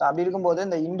 ஸோ அப்படி இருக்கும்போது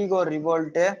இந்த இண்டிகோ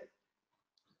ரிவோல்ட்,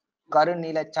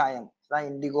 கருநீலச்சாயம் தான்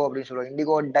இண்டிகோ அப்படின்னு சொல்லுவாங்க.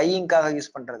 இண்டிகோ டையிங்காக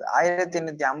யூஸ் பண்றது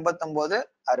 1859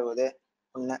 60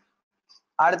 ஒண்ணு.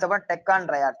 அடுத்தப்ப டெக்கான்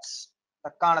ரயாட்ஸ்,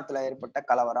 தக்காணத்துல ஏற்பட்ட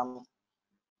கலவரம்.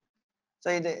 சோ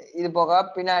இது போக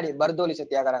பின்னாடி பர்தோலி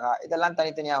சத்தியாகிரகா, இதெல்லாம்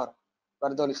தனித்தனியா வரும்.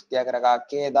 பர்தோலி சத்தியாகிரகா,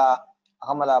 கேதா,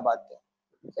 அகமதாபாத்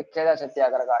கேதா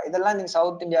சத்தியாகிரகா, இதெல்லாம் நீங்க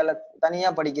சவுத் இந்தியால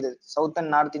தனியா படிக்கிறது, சவுத்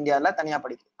அண்ட் நார்த் இந்தியால தனியா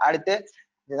படிக்கிறது. அடுத்து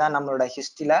இதுதான் நம்மளோட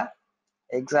ஹிஸ்டரியில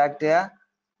எக்ஸாக்டா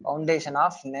ஃபவுண்டேஷன்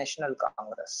ஆஃப் நேஷனல்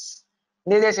காங்கிரஸ்.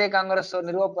 இந்திய தேசிய காங்கிரஸ்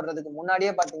நிறுவப்படுறதுக்கு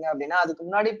முன்னாடியே பாத்தீங்க அப்படின்னா, அதுக்கு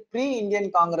முன்னாடி ப்ரீ இந்தியன்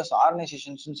காங்கிரஸ்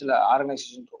ஆர்கனைசேஷன்ஸ் சில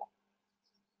ஆர்கனைசேஷன் இருக்கும்.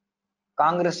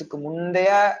 காங்கிரஸுக்கு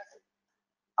முந்தைய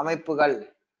அமைப்புகள்.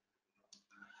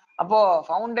 அப்போ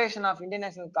ஃபவுண்டேஷன் ஆஃப் இந்தியன்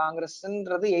நேஷனல்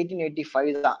காங்கிரஸ்ன்றது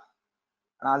 1885 தான்.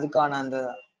 ஆனா அதுக்கான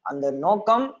அந்த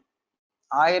நோக்கம்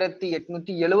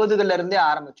 1870கள்ல இருந்தே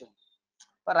ஆரம்பிச்சோம்.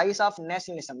 இப்ப ரைஸ் ஆஃப்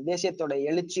நேஷனலிசம், தேசியத்தோட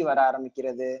எழுச்சி வர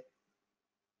ஆரம்பிக்கிறது,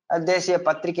 தேசிய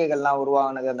பத்திரிகைகள்லாம்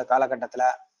உருவாகினது அந்த காலகட்டத்துல.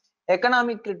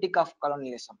 எக்கனாமிக் கிரிட்டிக் ஆஃப்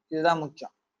கலோனியலிசம், இதுதான்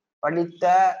முக்கியம்.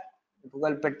 படித்த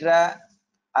புகழ்பெற்ற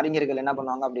அறிஞர்கள் என்ன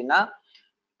பண்ணுவாங்க அப்படின்னா,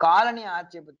 காலனி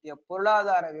ஆட்சியை பற்றிய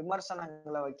பொருளாதார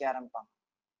விமர்சனங்களை வைக்க ஆரம்பிப்பாங்க.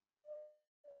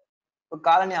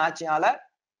 காலனி ஆட்சியால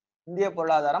இந்திய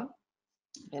பொருளாதாரம்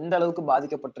எந்த அளவுக்கு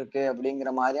பாதிக்கப்பட்டிருக்கு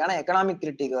அப்படிங்கிற மாதிரியான எக்கனாமிக்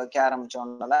கிரிட்டிக் வைக்க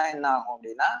ஆரம்பிச்சோம்னா என்ன ஆகும்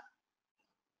அப்படின்னா,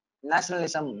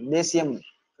 நேஷனலிசம்,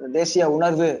 தேசிய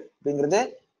உணர்வு அப்படிங்கிறது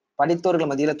படித்தோர்கள்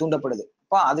மத்தியில தூண்டப்படுது.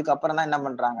 அப்போ அதுக்கப்புறம் தான் என்ன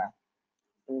பண்றாங்க,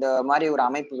 இந்த மாதிரி ஒரு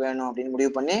அமைப்பு வேணும் அப்படின்னு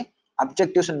முடிவு பண்ணி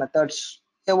அப்ஜெக்டிவ்ஸ் அண்ட் மெத்தட்ஸ்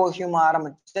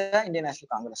ஆரம்பிச்ச இந்தியன்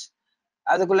நேஷனல் காங்கிரஸ்.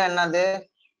 அதுக்குள்ள என்னது,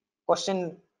 கொஸ்டின்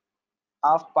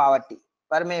ஆஃப் பாவர்ட்டி,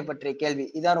 வறுமையை பற்றிய கேள்வி.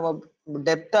 இதான் ரொம்ப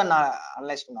டெப்தா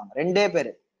அனலைஸ் பண்ணுவாங்க. ரெண்டே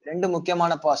பேரு, ரெண்டு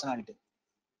முக்கியமான பர்சனாலிட்டி.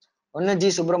 ஒன்னு ஜி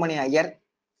சுப்பிரமணிய ஐயர்,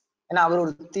 ஏன்னா அவர்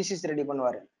ஒரு தீசிஸ் ரெடி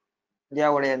பண்ணுவாரு,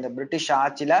 இந்தியாவுடைய இந்த பிரிட்டிஷ்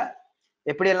ஆட்சியில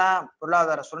எப்படியெல்லாம்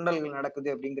பொருளாதார சுரண்டல்கள் நடக்குது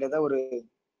அப்படிங்கிறத ஒரு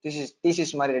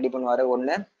தீசிஸ் மாதிரி ரெடி பண்ணுவாரு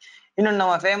ஒண்ணு. இன்னொன்னு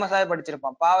நம்ம ஃபேமஸாவே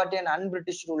படிச்சிருப்போம், poverty and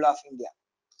அன்பிரிட்டிஷ் rule of India.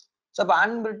 So அப்ப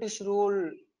அன்பிரிட்டிஷ் ரூல்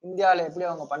இந்தியாவில எப்படி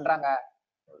அவங்க பண்றாங்க,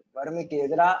 வறுமைக்கு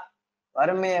எதிராக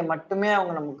வறுமையை மட்டுமே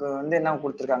அவங்க நமக்கு என்ன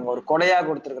கொடுத்துருக்காங்க, ஒரு கொடையா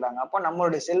கொடுத்துருக்காங்க. அப்போ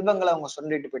நம்மளுடைய செல்வங்களை அவங்க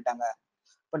சுரண்டிட்டு போயிட்டாங்க.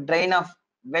 இப்போ ட்ரெயின் ஆஃப்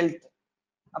வெல்த்,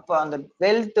 அப்போ அந்த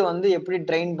வெல்த் எப்படி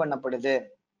ட்ரெயின் பண்ணப்படுது,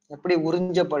 எப்படி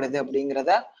உறிஞ்சப்படுது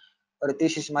அப்படிங்கிறத ஒரு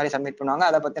தீசிஸ் மாதிரி சப்மிட் பண்ணுவாங்க.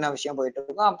 அதை பத்தின விஷயம் போயிட்டு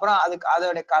இருக்கும். அப்புறம்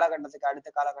அதோடைய காலகட்டத்துக்கு அடுத்த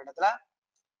காலகட்டத்துல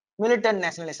மிலிட்டன்ட்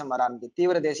நேஷனலிசம் வர ஆரம்பிக்குது,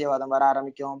 தீவிர தேசியவாதம் வர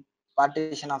ஆரம்பிக்கும்.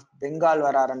 பார்ட்டிஷன் ஆஃப் பெங்கால்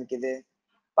வர ஆரம்பிக்குது.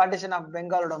 பார்ட்டிஷன் ஆஃப்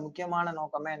பெங்காலோட முக்கியமான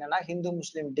நோக்கமே என்னன்னா, ஹிந்து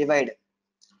முஸ்லீம் டிவைடு.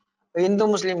 இந்து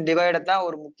முஸ்லீம் டிவைடை தான்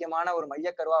ஒரு முக்கியமான ஒரு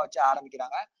மையக்கருவா வச்சு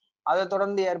ஆரம்பிக்கிறாங்க. அதை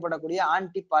தொடர்ந்து ஏற்படக்கூடிய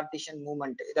ஆன்டி பார்ட்டிஷன்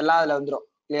மூவ்மெண்ட், இதெல்லாம் அதுல வந்துடும்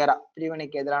கிளியரா.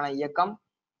 பிரிவினைக்கு எதிரான இயக்கம்,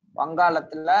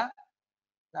 வங்காளத்துல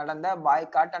நடந்த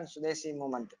boycott and Swadeshi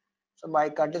movement. So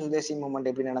பாய்காட்டு Swadeshi movement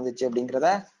எப்படி நடந்துச்சு அப்படிங்கிறத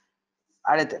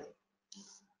அடுத்து.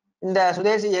 இந்த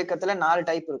சுதேசி இயக்கத்துல 4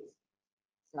 டைப் இருக்கு,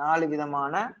 4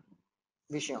 விதமான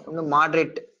விஷயம். ஒண்ணு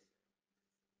மாடரேட்,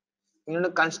 இன்னொன்னு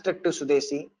கன்ஸ்ட்ரக்டிவ்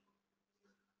சுதேசி,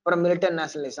 அப்புறம் மிலிட்டன்ட்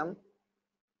நேஷனலிசம்,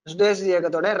 சுதேசி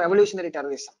இயக்கத்தோட ரெவல்யூஷனரி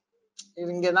டெரரிசம்.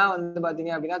 இங்கதான் வந்து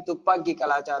பாத்தீங்க அப்படின்னா துப்பாக்கி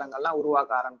கலாச்சாரங்கள்லாம்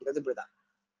உருவாக்க ஆரம்பிக்கிறது இப்படிதான்.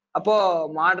 அப்போ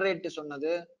மாடரேட் சொன்னது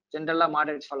ஜென்ரலா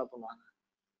மாடரேட் ஃபாலோ பண்ணுவாங்க.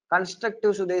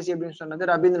 கன்ஸ்ட்ரக்டிவ் சுதேசி அப்படின்னு சொன்னது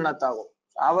ரவீந்திரநாத் தாகூர்.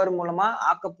 அவர் மூலமா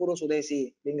ஆக்கப்பூர்வ சுதேசி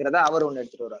அப்படிங்கிறத அவர் ஒண்ணு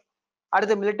எடுத்துட்டு வர்றாரு.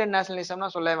 அடுத்து மிலிட்டன் நேஷனலிசம்னா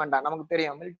சொல்ல வேண்டாம், நமக்கு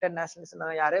தெரியும். மிலிட்டன் நேஷனலிசம்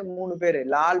யாரு? 3 பேரு.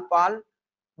 லால் பால்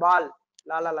பால்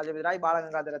லாலா லஜபதி ராய்,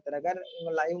 பாலகங்காதர திலகர்,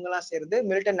 இவங்கெல்லாம் சேர்ந்து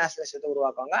மிலிட்டன் நேஷனலிசத்தை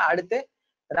உருவாக்குவாங்க. அடுத்து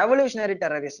ரெவல்யூஷனரி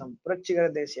டெரரிசம், புரட்சிகர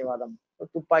தேசியவாதம்.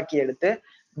 துப்பாக்கி எடுத்து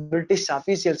பிரிட்டிஷ்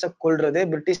அபிஷியல்ஸ கொல்றது,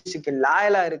 பிரிட்டிஷுக்கு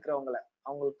லாயலா இருக்கிறவங்கள,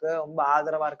 அவங்களுக்கு ரொம்ப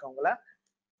ஆதரவா இருக்கவங்கள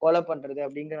கொலை பண்றது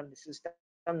அப்படிங்கிற அந்த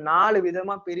சிஸ்டம் 4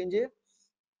 விதமா பிரிஞ்சு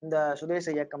இந்த சுதேச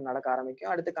இயக்கம் நடக்க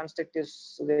ஆரம்பிக்கும். அடுத்து கன்ஸ்ட்ரக்டிவ்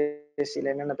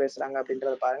சுதேசியில என்னென்ன பேசுறாங்க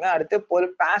அப்படின்றத பாருங்க. அடுத்து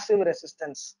பாசிவ்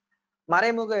ரெசிஸ்டன்ஸ்,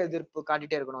 மறைமுக எதிர்ப்பு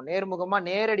காட்டிட்டே இருக்கணும். நேர்முகமா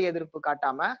நேரடி எதிர்ப்பு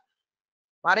காட்டாம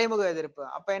மறைமுக எதிர்ப்பு.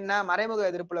 அப்ப என்ன மறைமுக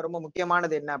எதிர்ப்புல ரொம்ப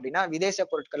முக்கியமானது என்ன அப்படின்னா விதேச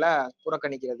பொருட்களை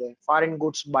புறக்கணிக்கிறது, ஃபாரின்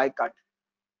குட்ஸ் பாய்காட்.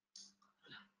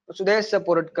 சுதேச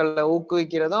பொருட்களை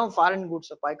ஊக்குவிக்கிறதும் ஃபாரின்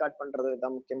குட்ஸை பாய்காட் பண்றது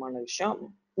தான் முக்கியமான விஷயம்.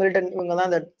 மிலிட்டன் இவங்கதான்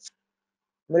இந்த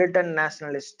மிலிட்டன்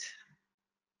நேஷனலிஸ்ட்.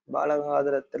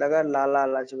 பாலகங்காதர திலகர், லாலா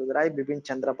லஜபதி ராய், பிபின்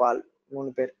சந்திரபால்,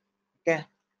 3 பேர். ஓகே.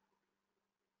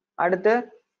 அடுத்து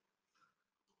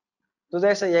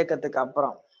சுதேச இயக்கத்துக்கு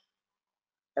அப்புறம்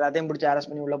எல்லாத்தையும் பிடிச்சி அரெஸ்ட்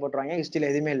பண்ணி உள்ள போட்டுருவாங்க.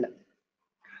 ஹிஸ்டரியில எதுவுமே இல்லை.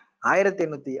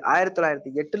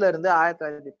 1908 இருந்து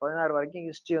 1916 வரைக்கும்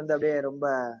ஹிஸ்டரி வந்து அப்படியே ரொம்ப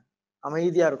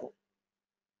அமைதியா இருக்கும்.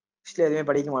 ஹிஸ்டரி எதுவுமே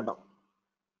படிக்க மாட்டோம்.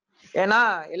 ஏன்னா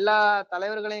எல்லா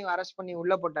தலைவர்களையும் அரெஸ்ட் பண்ணி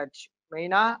உள்ள போட்டாச்சு.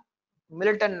 மெயினா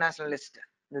மிலிட்டன் நேஷனலிஸ்ட்,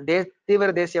 இந்த தீவிர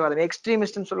தேசியவாதம்,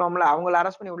 எக்ஸ்ட்ரீமிஸ்ட்னு சொல்லுவோம்ல, அவங்கள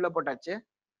அரெஸ்ட் பண்ணி உள்ள போட்டாச்சு.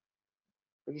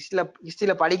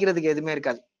 ஹிஸ்டரியில படிக்கிறதுக்கு எதுவுமே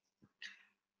இருக்காது.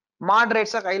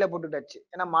 மாடரேட்ஸா கையில போட்டுட்டாச்சு.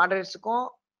 ஏன்னா மாடரேட்ஸுக்கும்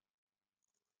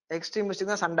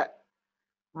எக்ஸ்ட்ரீமிஸ்டுக்கும் தான் சண்டை.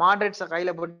 மாடரேட்ஸை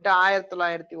கையில போட்டு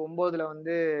 1909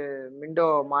 வந்து மிண்டோ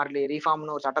மார்லி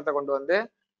ரீஃபார்ம்னு ஒரு சட்டத்தை கொண்டு வந்து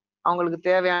அவங்களுக்கு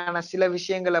தேவையான சில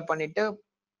விஷயங்களை பண்ணிட்டு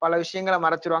பல விஷயங்களை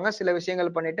மறைச்சிருவாங்க. சில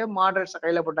விஷயங்கள் பண்ணிட்டு மாடரேட்ஸை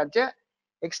கையில போட்டாச்சு.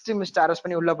 எக்ஸ்ட்ரீமிஸ்ட் அரெஸ்ட்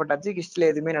பண்ணி உள்ள போட்டாச்சு. ஹிஸ்டரியில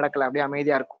எதுவுமே நடக்கல, அப்படியே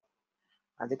அமைதியா இருக்கும்.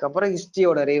 அதுக்கப்புறம்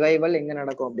ஹிஸ்டரியோட ரிவைவல் எங்க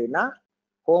நடக்கும் அப்படின்னா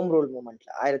ஹோம் ரூல் மூவ்மெண்ட்ல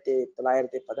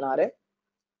 1916.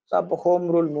 ஸோ அப்போ ஹோம்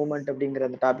ரூல் மூவ்மெண்ட் அப்படிங்கிற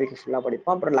அந்த டாபிக் ஃபுல்லா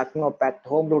படிப்போம். அப்புறம் லக்னோ பேக்ட்.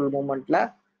 ஹோம் ரூல் மூவ்மெண்ட்ல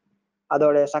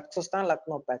அதோட சக்சஸ் தான்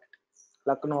லக்னோ பேக்ட்,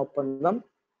 லக்னோ ஒப்பந்தம்.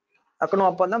 லக்னோ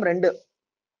ஒப்பந்தம் 2,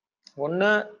 ஒன்னு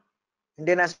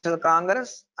Indian national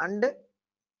Congress and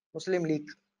Muslim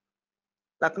league.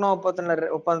 Lucknow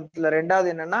ஒப்பந்தத்துல 2வது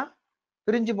என்னன்னா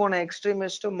பிரிஞ்சு போன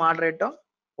எக்ஸ்ட்ரீமிஸ்டும் மாடரேட்டும்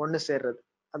ஒண்ணு சேர்றது.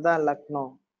 அதான் லக்னோ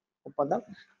ஒப்பந்தம்.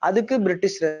 அதுக்கு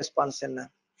பிரிட்டிஷ் ரெஸ்பான்ஸ் என்ன?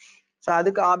 ஸோ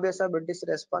அதுக்கு ஆப்வியஸா பிரிட்டிஷ்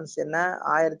ரெஸ்பான்ஸ் என்ன?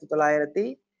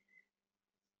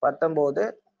 1919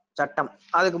 சட்டம்.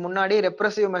 அதுக்கு முன்னாடி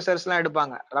ரெப்ரசிவ் மெஷர்ஸ் எல்லாம்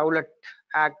எடுப்பாங்க. ரவுலட்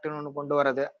ஆக்ட்னு ஒண்ணு கொண்டு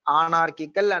வர்றது,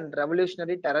 ஆனார்கிக்கல் அண்ட்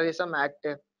ரெவல்யூஷனரி டெரரிசம் ஆக்ட்.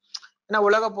 ஏன்னா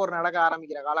உலக போர் நடக்க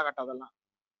ஆரம்பிக்கிற காலகட்டம் அதெல்லாம்.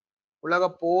 உலக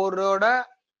போரோட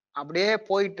அப்படியே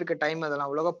போயிட்டு இருக்க டைம்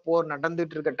அதெல்லாம். உலக போர்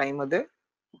நடந்துட்டு இருக்க டைம் அது.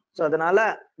 ஸோ அதனால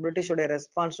பிரிட்டிஷோடைய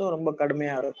ரெஸ்பான்ஸும் ரொம்ப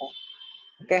கடுமையா இருக்கும்.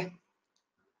 ஓகே.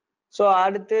 ஸோ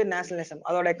அடுத்து நேஷனலிசம்,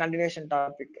 அதோட continuation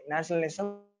topic.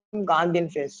 Nationalism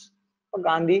Gandhian face.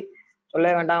 Gandhi சொல்ல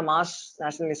வேண்டாம். மாஸ்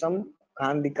நேஷனலிசம்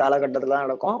காந்தி காலகட்டத்துல தான்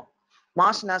நடக்கும்.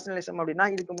 மாஸ் நேஷனலிசம் அப்படின்னா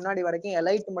இதுக்கு முன்னாடி வரைக்கும்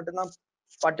எலைட் மட்டும்தான்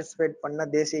பார்ட்டிசிபேட் பண்ண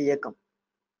தேசிய இயக்கம்.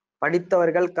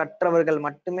 படித்தவர்கள் கற்றவர்கள்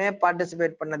மட்டுமே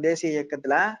பார்ட்டிசிபேட் பண்ண தேசிய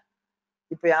இயக்கத்துல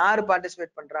இப்ப யாரு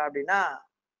பார்ட்டிசிபேட் பண்றா அப்படின்னா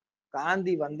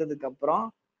காந்தி வந்ததுக்கு அப்புறம்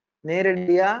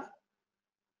நேரடியா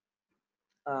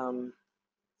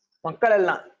மக்கள்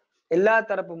எல்லாம், எல்லா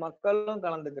தரப்பு மக்களும்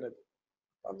கலந்துக்கிறது.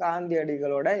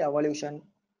 காந்தியடிகளோட எவல்யூஷன்,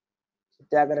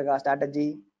 சத்தியாகிரகா ஸ்ட்ராட்டஜி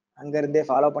அங்க இருந்தே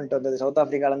ஃபாலோ பண்ணிட்டு வந்தது. சவுத்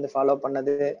ஆப்பிரிக்கால இருந்து ஃபாலோ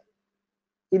பண்ணது.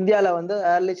 இந்தியால வந்து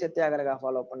ஏர்லி சத்தியாகிரகா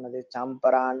ஃபாலோ பண்ணது,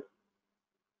 சம்பரான்,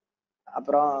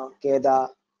 அப்புறம் கேதா,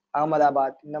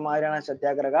 அகமதாபாத், இந்த மாதிரியான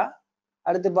சத்தியாகிரகா.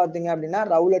 அடுத்து பாத்தீங்க அப்படின்னா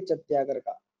ரவுலட்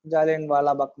சத்தியாகிரகா, ஜாலியன்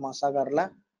வாலாபாக் மசாகர்ல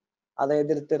அதை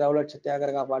எதிர்த்து ரவுலட்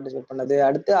சத்தியாகிரகா பார்ட்டிசிபேட் பண்ணது.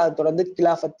 அடுத்து அதை தொடர்ந்து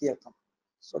கிலாஃபத் இயக்கம்.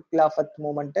 ஸோ கிலாஃபத்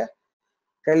மூமெண்ட்,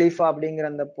 கலீஃபா அப்படிங்கிற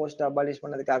அந்த போஸ்ட் அபாலிஷ்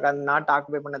பண்ணதுக்காக, அந்த நாட்டை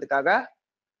ஆக்குபை பண்ணதுக்காக,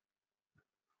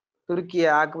 துருக்கியை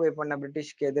ஆக்குபை பண்ண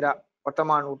பிரிட்டிஷ்க்கு எதிராக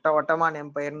ஒட்டமான்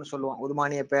எம்பையர்னு சொல்லுவோம்,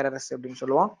 உதுமானிய பேரரசு அப்படின்னு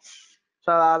சொல்லுவோம்.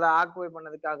 ஸோ அதை ஆக்குபை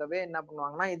பண்ணதுக்காகவே என்ன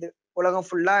பண்ணுவாங்கன்னா இது உலகம்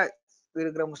ஃபுல்லா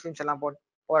இருக்கிற முஸ்லிம்ஸ் எல்லாம்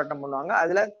போராட்டம் பண்ணுவாங்க.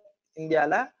 அதுல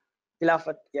இந்தியால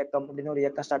கிலாஃபத் இயக்கம் அப்படின்னு ஒரு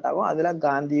இயக்கம் ஸ்டார்ட் ஆகும். அதுல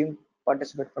காந்தியும்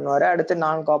பார்ட்டிசிபேட் பண்ணுவாரு. அடுத்து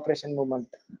நான் கோஆபரேஷன்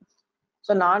மூவ்மெண்ட்.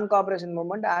 ஸோ நான் cooperation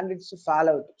movement and it's fall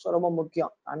out. So ரொம்ப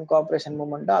முக்கியம் நான் கோஆபரேஷன்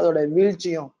மூவ்மெண்ட், அதோட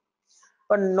வீழ்ச்சியும்.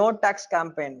 இப்போ நோ டாக்ஸ்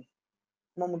கேம்பெயின்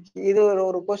ரொம்ப முக்கியம். இது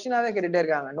ஒரு கொஸ்டினாவே கேட்டுட்டே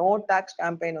இருக்காங்க. நோ டாக்ஸ்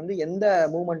கேம்பெயின் வந்து எந்த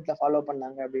மூவ்மெண்ட்ல ஃபாலோ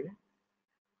பண்ணாங்க அப்படின்னு.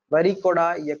 வரிகொடா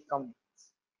இயக்கம்.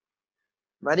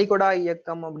 வரிகொடா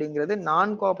இயக்கம் அப்படிங்கிறது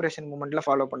நான் கோஆபரேஷன் மூவ்மெண்ட்ல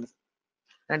ஃபாலோ பண்ணுது.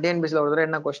 டிஎன்பிஎஸ்சில ஒரு தடவை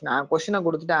என்ன கொஸ்டினை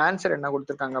கொடுத்துட்டு ஆன்சர் என்ன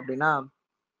கொடுத்துருக்காங்க அப்படின்னா,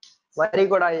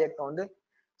 வரிகொடா இயக்கம் வந்து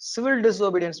சிவில்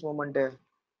டிஸ்ஓபீடியன்ஸ் மூவ்மெண்ட்,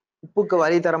 உப்புக்கு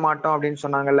வரி தர மாட்டோம் அப்படின்னு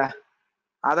சொன்னாங்கல்ல,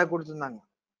 அதை கொடுத்துருந்தாங்க.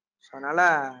 அதனால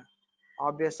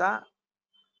ஆப்வியஸா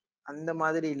அந்த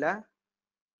மாதிரி இல்ல.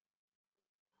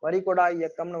 வரிகொடா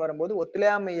இயக்கம்னு வரும்போது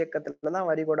ஒத்துழையாமை இயக்கத்துலதான்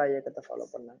வரிகொடா இயக்கத்தை ஃபாலோ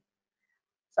பண்ணாங்க.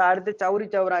 அடுத்து சௌரி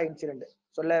சௌரா இன்சிடென்ட்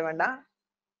சொல்ல வேண்டாம்.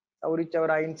 சௌரி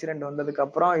சௌரா இன்சிடென்ட் வந்ததுக்கு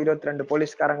அப்புறம் 22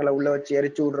 போலீஸ்காரங்களை உள்ள வச்சு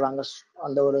எரிச்சு விடுறாங்க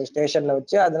அந்த ஒரு ஸ்டேஷன்ல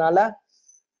வச்சு. அதனால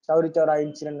சௌரி சௌரா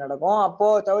இன்சிடென்ட் நடக்கும். அப்போ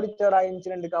சௌரி சௌரா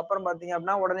இன்சிடென்ட்க்கு அப்புறம் பாத்தீங்க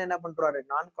அப்படின்னா உடனே என்ன பண்றாரு,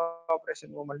 நான்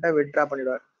கோஆபரேஷன் மூவ்மெண்ட்டை வித்ட்ரா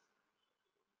பண்ணிடுவாரு.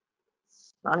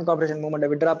 நான் கோஆபரேஷன்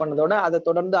மூவ்மெண்ட்டை வித்ட்ரா பண்ணதோட அதை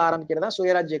தொடர்ந்து ஆரம்பிக்கிறதா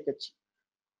சுயராஜ்ய கட்சி.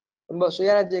 ரொம்ப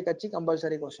சுயராஜ்ய கட்சி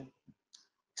கம்பல்சரி கொஸ்டின்,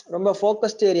 ரொம்ப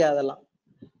ஃபோக்கஸ்ட் ஏரியா அதெல்லாம்.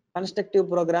 கன்ஸ்ட்ரக்டிவ்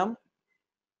ப்ரோக்ராம்,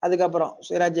 அதுக்கப்புறம்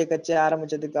சுயராஜ்ய கட்சி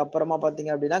ஆரம்பிச்சதுக்கு அப்புறமா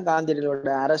பாத்தீங்க அப்படின்னா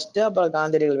காந்தியடிகளோட அரெஸ்ட், அப்புறம்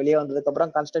காந்தியடிகள் வெளியே வந்ததுக்கு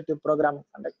அப்புறம் கன்ஸ்ட்ரக்டிவ் ப்ரோக்ராம்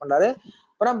கண்டக்ட் பண்றாரு.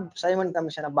 அப்புறம் சைமன்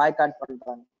கமிஷனை பாய்காட்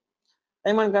பண்றாங்க.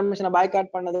 சைமன் கமிஷனை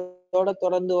பாய்காட் பண்ணதோட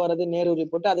தொடர்ந்து வருது நேரு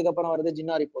ரிப்போர்ட், அதுக்கப்புறம் வருது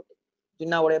ஜின்னா ரிப்போர்ட்.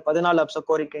 ஜின்னாவுடைய 14 அம்ச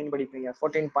கோரிக்கைன்னு படிப்பீங்க,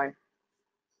 14 பாயிண்ட்.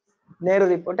 நேரு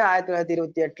ரிப்போர்ட்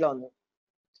 1928 வந்து.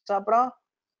 அப்புறம்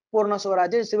பூர்ண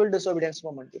சுவராஜ், சிவில் டிசோபீடியன்ஸ்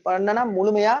மூவ்மெண்ட். இப்ப என்னன்னா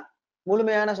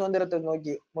முழுமையான சுதந்திரத்தை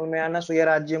நோக்கி, முழுமையான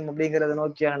சுயராஜ்யம் அப்படிங்கறத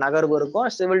நோக்கியான நகர்வு இருக்கும்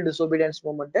சிவில் டிசோபீடியன்ஸ்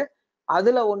மூவ்மெண்ட்.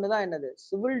 அதுல ஒண்ணுதான் என்னது,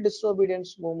 சிவில்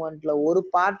டிசோபீடியன்ஸ் மூவ்மெண்ட்ல ஒரு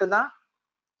பார்ட் தான்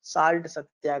சால்ட்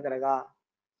சத்தியாகிரகா,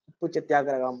 உப்பு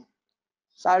சத்தியாகிரகம்.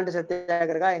 சால்ட்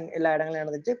சத்தியாகிரகா எல்லா இடங்களும்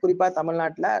நடந்துச்சு. குறிப்பா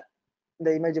தமிழ்நாட்டுல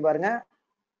இந்த இமேஜ் பாருங்க,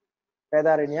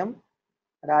 வேதாரண்யம்,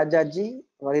 ராஜாஜி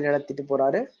வழி நடத்திட்டு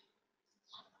போறாரு.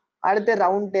 அடுத்து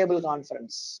round table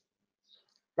conference.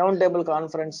 Round table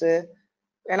conference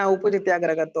ஏன்னா உப்பு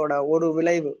சத்தியாகிரகத்தோட ஒரு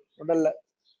விளைவு, முதல்ல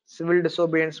சிவில்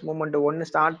டிசோபீடியன்ஸ் மூவ்மெண்ட் ஒன்னு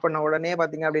ஸ்டார்ட் பண்ண உடனே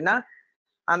பாத்தீங்க அப்படின்னா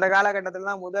அந்த காலகட்டத்துல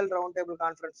தான் முதல் ரவுண்ட் டேபிள்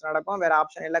கான்ஃபரன்ஸ் நடக்கும். வேற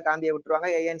ஆப்ஷன் இல்ல, காந்தியை விட்டுருவாங்க,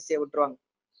 ஏஎன்சியை விட்டுருவாங்க.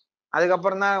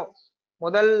 அதுக்கப்புறம் தான்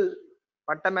முதல்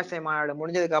வட்டமேசை மாநாடு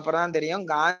முடிஞ்சதுக்கு அப்புறம் தான் தெரியும்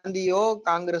காந்தியோ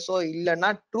காங்கிரஸோ இல்லைன்னா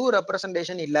ட்ரூ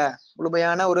ரெப்ரசன்டேஷன் இல்ல,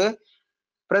 முழுமையான ஒரு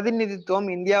பிரதிநிதித்துவம்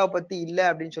இந்தியாவை பத்தி இல்ல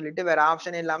அப்படின்னு சொல்லிட்டு வேற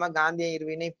ஆப்ஷன் இல்லாம காந்தியை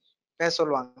இர்வினை பேச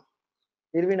சொல்லுவாங்க.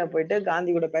 இர்வினை போயிட்டு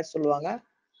காந்தி கூட பேச சொல்லுவாங்க.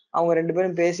 அவங்க ரெண்டு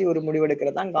பேரும் பேசி ஒரு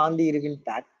முடிவெடுக்கிறது தான் காந்தி இர்வின்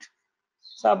பேக்ட்.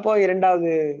 அப்போ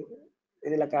இரண்டாவது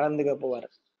இதுல கலந்துக்க போவார்.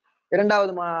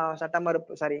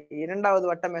 இரண்டாவது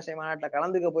வட்டமேசை மாநாட்டில்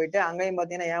கலந்துக்க போயிட்டு அங்கேயும்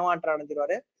பாத்தீங்கன்னா ஏமாற்றம்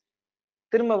அடைஞ்சிருவாரு.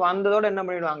 திரும்ப வந்ததோட என்ன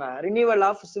பண்ணிடுவாங்க, renewal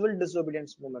of civil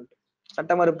disobedience movement,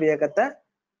 சட்ட மறுப்பு இயக்கத்தை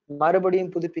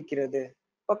மறுபடியும் புதுப்பிக்கிறது.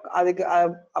 அதுக்கு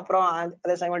அப்புறம்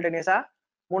அதே சைமல்டேனியஸா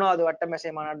மூணாவது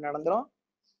வட்டமேசை மாநாடு நடந்துரும்.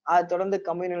 அதை தொடர்ந்து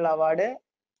கம்யூனல் அவார்டு,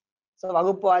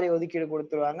 வகுப்பு வாரி ஒதுக்கீடு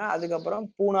கொடுத்துருவாங்க. அதுக்கப்புறம்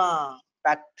பூனா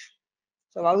பேக்ட்.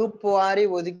 வகுப்பு வாரி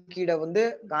ஒதுக்கீடை வந்து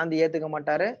காந்தி ஏத்துக்க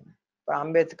மாட்டாரு.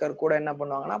 அம்பேத்கர் கூட என்ன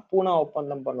பண்ணுவாங்கன்னா பூனா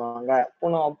ஒப்பந்தம் பண்ணுவாங்க.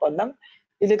 பூனா ஒப்பந்தம்.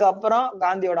 இதுக்கப்புறம்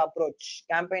காந்தியோட அப்ரோச்,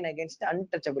 கேம்பெயின் அகேன்ஸ்ட்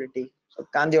அன்டச்சபிலிட்டி.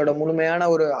 காந்தியோட முழுமையான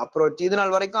ஒரு அப்ரோச், இது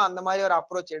நாள் வரைக்கும் அந்த மாதிரி ஒரு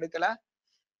அப்ரோச் எடுக்கல.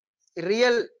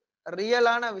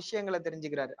 ரியலான விஷயங்களை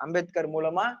தெரிஞ்சுக்கிறாரு அம்பேத்கர்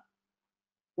மூலமா,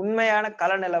 உண்மையான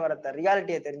கள நிலவரத்தை,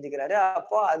 ரியாலிட்டியை தெரிஞ்சுக்கிறாரு.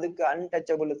 அப்போ அதுக்கு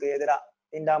அன்டச்சபிளுக்கு எதிரா,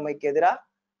 தீண்டாமைக்கு எதிரா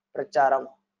பிரச்சாரம்,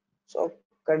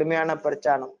 கடுமையான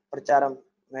பிரச்சாரம்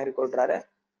மேற்கொள்றாரு.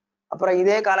 அப்புறம்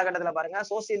இதே காலகட்டத்துல பாருங்க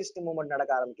சோசியலிஸ்ட் மூவ்மெண்ட்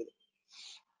நடக்க ஆரம்பிக்குது.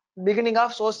 Beginning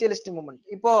of socialist movement.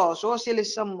 இப்போ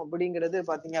சோசியலிசம் அப்படிங்கிறது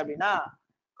பாத்தீங்க அப்படின்னா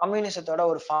கம்யூனிசத்தோட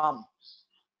ஒரு ஃபார்ம்.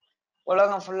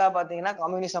 உலகம் ஃபுல்லா பாத்தீங்கன்னா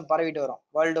கம்யூனிசம் பரவிட்டு வரும்.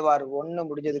 வேர்ல்டு வார் 1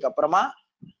 முடிஞ்சதுக்கு அப்புறமா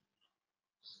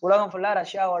உலகம் ஃபுல்லா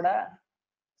ரஷ்யாவோட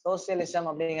சோசியலிசம்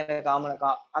அப்படிங்கிற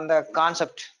அந்த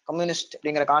கான்செப்ட், கம்யூனிஸ்ட்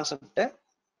அப்படிங்கிற கான்செப்ட்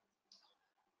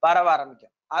பரவ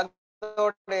ஆரம்பிக்கும்.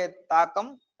 அதோடைய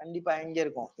தாக்கம் கண்டிப்பா எங்க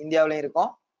இருக்கும், இந்தியாவிலையும்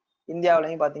இருக்கும்.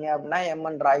 இந்தியாவிலையும் பாத்தீங்க அப்படின்னா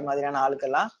எம்என் ராய் மாதிரியான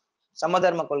ஆளுக்கெல்லாம்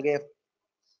சமதர்ம கொள்கையை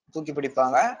தூக்கி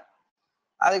பிடிப்பாங்க.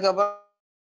 அதுக்கப்புறம்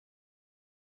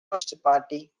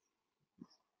பார்ட்டி,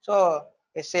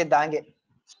 எஸ்ஏ தாங்கே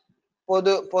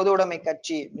பொது உடைமை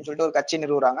கட்சி அப்படின்னு சொல்லிட்டு ஒரு கட்சி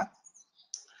நிறுவுறாங்க.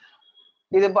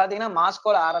 இது பாத்தீங்கன்னா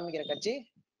மாஸ்கோல ஆரம்பிக்கிற கட்சி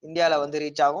இந்தியாவில வந்து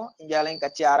ரீச் ஆகும். இந்தியாவிலையும்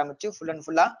கட்சி ஆரம்பிச்சு ஃபுல் அண்ட்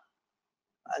ஃபுல்லா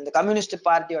அந்த கம்யூனிஸ்ட்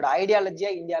பார்ட்டியோட ஐடியாலஜியா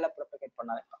இந்தியாவில ப்ரொபகேட்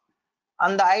பண்ணாங்க.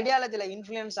 அந்த ஐடியாலஜில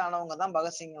இன்ஃபுளுன்ஸ் ஆனவங்க தான்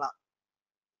பகத்சிங்லாம்.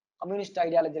 கம்யூனிஸ்ட்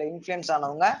ஐடியாலஜில இன்ஃபுளுன்ஸ்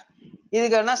ஆனவங்க.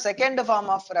 இதுக்கு second form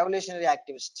of revolutionary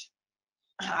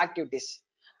activities.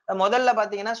 முதல்ல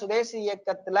பாத்தீங்கன்னா சுதேசி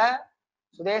இயக்கத்துல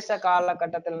சுதேச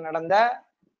காலகட்டத்தில் நடந்த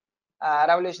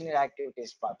ரெவல்யூஷனரி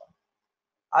ஆக்டிவிட்டிஸ் பார்த்தோம்.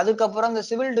 அதுக்கப்புறம் இந்த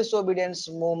சிவில் டிசோபீடியன்ஸ்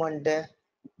மூவ்மெண்ட்,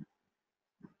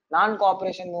 நான்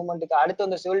கோஆபரேஷன் மூவ்மெண்ட்டுக்கு அடுத்து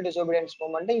இந்த சிவில் டிசோபீடியன்ஸ்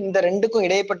மூவ்மெண்ட், இந்த ரெண்டுக்கும்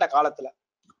இடைப்பட்ட காலத்துல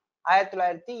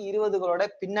 1920களோட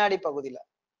பின்னாடி பகுதியில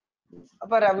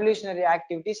அப்ப ரெவல்யூஷனரி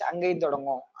ஆக்டிவிட்டிஸ் அங்கேயும்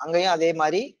தொடங்கும். அங்கேயும் அதே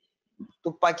மாதிரி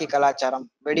துப்பாக்கி கலாச்சாரம்,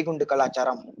 வெடிகுண்டு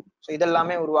கலாச்சாரம், ஸோ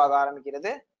இதெல்லாமே உருவாக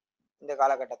ஆரம்பிக்கிறது இந்த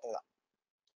காலகட்டத்துல தான்.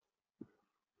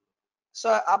 ஸோ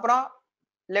அப்புறம்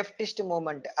லெப்டிஸ்ட்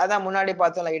மூவ்மெண்ட், அதான் முன்னாடி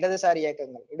பார்த்தோம்ல இடதுசாரி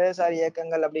இயக்கங்கள். இடதுசாரி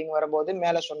இயக்கங்கள் அப்படிங்க வரும்போது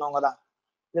மேல சொன்னவங்க தான்.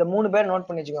 இதுல 3 பேர் நோட்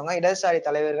பண்ணி வச்சுக்கோங்க, இடதுசாரி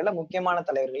தலைவர்கள்ல முக்கியமான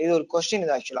தலைவர்கள். இது ஒரு கொஸ்டின்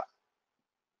இது ஆக்சுவலா.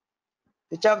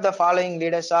 which of the following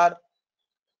leaders are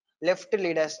left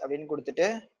leaders அப்படின்னு கொடுத்துட்டு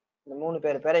இந்த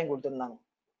 3 பேரையும் கொடுத்திருந்தாங்க.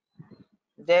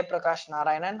 ஜெயபிரகாஷ்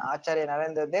நாராயணன், ஆச்சாரிய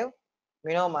நரேந்திர தேவ்,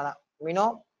 மினோ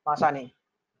மாசானி.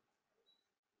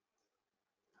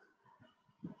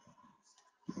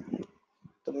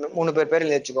 மூணு பேர்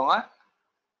வச்சுக்கோங்க,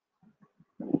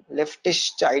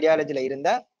 லெப்டிஸ்ட் ஐடியாலஜில இருந்த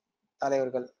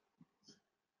தலைவர்கள்.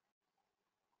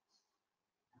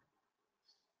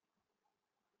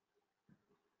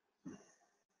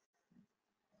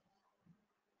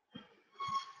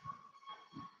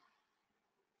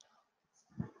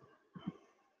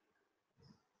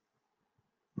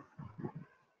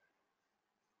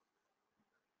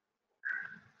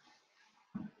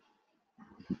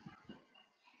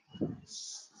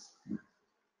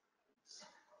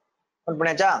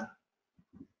 பண்ணியாச்சா?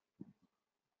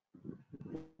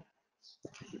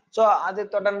 சோ அது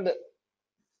தொடர்ந்து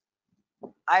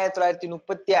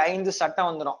 1935 சட்டம்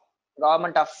வந்துடும்,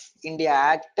 government of India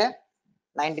act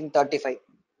 1935.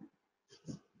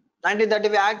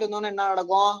 1935 act வந்தோன்னு என்ன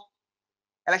நடக்கும்?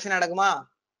 எலெக்ஷன் நடக்குமா?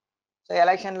 ஸோ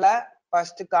எலெக்ஷன்ல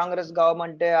ஃபர்ஸ்ட் காங்கிரஸ்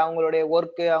கவர்மெண்ட் அவங்களுடைய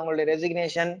ஒர்க், அவங்களுடைய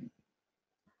ரெசிக்னேஷன்,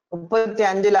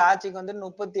 35 ஆட்சிக்கு வந்து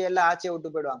 37 ஆட்சியை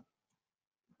விட்டு போயிடுவாங்க.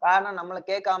 காரணம் நம்மளை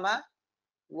கேட்காம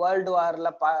வேர்ல்டு வார்ல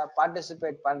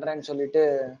பார்ட்டிசிபேட் பண்றேன்னு சொல்லிட்டு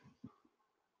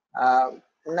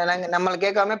நம்மளை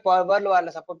கேட்காம வேர்ல்டு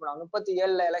வார்ல சப்போர்ட் பண்ணுவாங்க.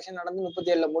 37 எலெக்ஷன் நடந்து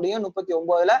 37 முடியும்,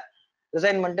 39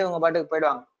 ரிசைன் பண்ணிட்டு இவங்க பாட்டுக்கு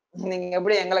போயிடுவாங்க. நீங்க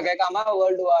எப்படி எங்களை கேட்காம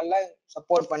வேர்ல்டு வார்ல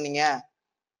சப்போர்ட் பண்ணீங்க?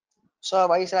 ஸோ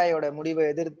வைஸ்ராயோட முடிவை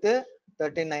எதிர்த்து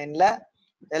 39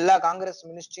 எல்லா காங்கிரஸ்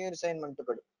மினிஸ்ட்ரியும் ரிசைன் பண்ணிட்டு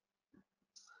போயிடும்.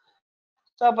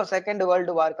 ஸோ அப்போ செகண்ட்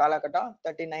வேர்ல்டு வார் காலகட்டம்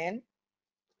 39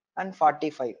 and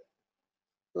 45.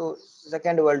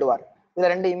 Second world war. இதுல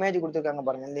 2 இமேஜ் கொடுத்துருக்காங்க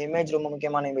பாருங்க. இந்த இமேஜ் ரொம்ப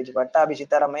முக்கியமான இமேஜ். பட்டாபி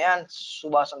சீதாராமையா அண்ட்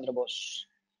சுபாஷ் சந்திர போஸ்.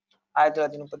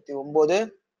 1939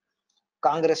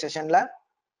 காங்கிரஸ் செஷன்ல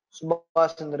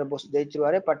சுபாஷ் சந்திர போஸ்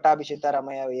ஜெயிச்சிருவாரு பட்டாபி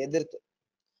சீதாராமையாவை எதிர்த்து.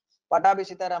 பட்டாபி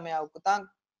சீதாராமையாவுக்கு தான்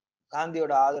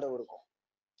காந்தியோட ஆதரவு இருக்கும்.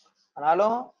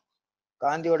 ஆனாலும்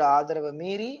காந்தியோட ஆதரவை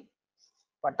மீறி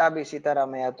பட்டாபி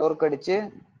சீதாராமையா தோற்கடிச்சு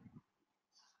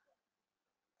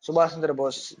சுபாஷ் சந்திர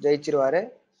போஸ் ஜெயிச்சிருவாரு.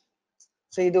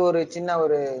 ஸோ இது ஒரு சின்ன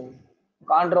ஒரு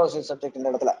கான்ட்ரோவர்சியல் சப்ஜெக்ட்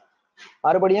இந்த இடத்துல.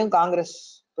 மறுபடியும் காங்கிரஸ்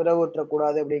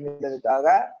பிறவுற்றக்கூடாது அப்படிங்கிறதுக்காக,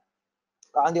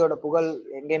 காந்தியோட புகழ்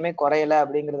எங்கேயுமே குறையல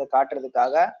அப்படிங்கிறத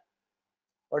காட்டுறதுக்காக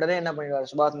உடனே என்ன பண்ணிடுவார்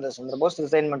சுபாஷ் சந்திர போஸ்,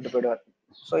 ரிசைன் பண்ணிட்டு போயிடுவார்.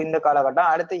 ஸோ இந்த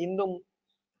காலகட்டம். அடுத்து இந்து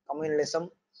கம்யூனலிசம்,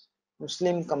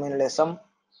 முஸ்லிம் கம்யூனலிசம்,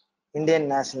 இந்தியன்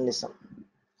நேஷனலிசம்.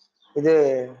 இது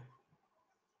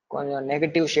கொஞ்சம்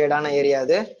நெகட்டிவ் ஷேடான ஏரியா.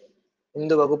 அது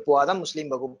இந்து வகுப்புவாதம்,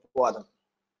 முஸ்லிம் வகுப்புவாதம்.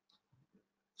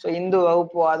 ஸோ இந்து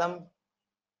வகுப்புவாதம்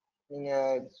நீங்க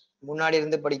முன்னாடி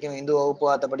இருந்து படிக்கணும். இந்து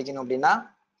வகுப்புவாதத்தை படிக்கணும் அப்படின்னா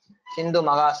இந்து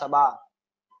மகாசபா,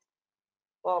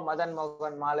 மதன்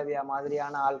மோகன் மாளவியா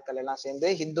மாதிரியான ஆட்கள் எல்லாம் சேர்ந்து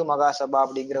இந்து மகாசபா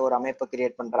அப்படிங்கிற ஒரு அமைப்பை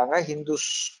கிரியேட் பண்றாங்க, ஹிந்துஸ்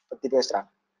பத்தி பேசுறாங்க.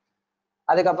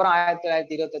 அதுக்கப்புறம்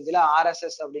 1925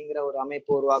 RSS அப்படிங்கிற ஒரு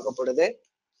அமைப்பு உருவாக்கப்படுது.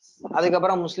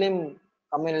 அதுக்கப்புறம் முஸ்லிம்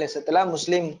கம்யூனலிசத்துல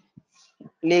முஸ்லிம்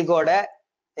லீகோட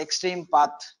எக்ஸ்ட்ரீம்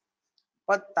பாத்,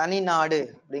 தனி நாடு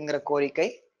அப்படிங்கிற கோரிக்கை,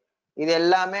 இது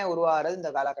எல்லாமே உருவாகிறது இந்த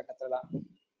காலகட்டத்துல தான்.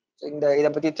 இதை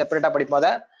பத்தி செப்பரேட்டா படிப்போத.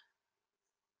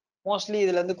 மோஸ்ட்லி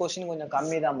இதுல இருந்து கொஸ்டின் கொஞ்சம்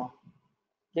கம்மி தான்மா,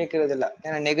 கேட்கறது இல்லை.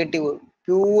 ஏன்னா negative,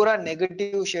 பியூரா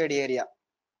negative shade area.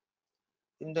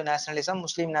 Hindu nationalism,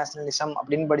 முஸ்லீம் நேஷனலிசம்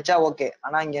அப்படின்னு படிச்சா ஓகே.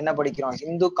 ஆனா இங்க என்ன படிக்கிறோம்?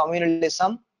 இந்து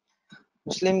கம்யூனலிசம்,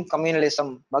 முஸ்லிம்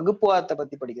கம்யூனலிசம், வகுப்புவாதத்தை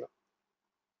பத்தி படிக்கிறோம்.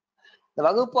 இந்த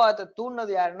வகுப்புவாதத்தை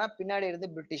தூண்டினது யாருன்னா பின்னாடி இருந்து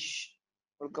பிரிட்டிஷ்,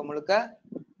 முழுக்க முழுக்க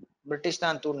பிரிட்டிஷ்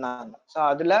தான் தூண்டினாங்க. ஸோ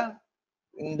அதுல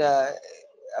இந்த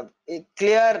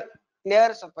கிளியர்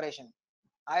செப்பரேஷன்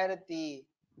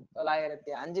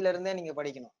 1905 இருந்தே நீங்க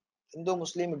படிக்கணும். இந்து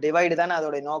முஸ்லீம் டிவைடு தானே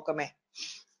அதோட நோக்கமே.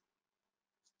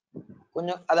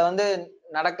 கொஞ்சம் அதை வந்து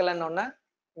நடக்கலன்னு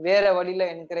வேற வழியில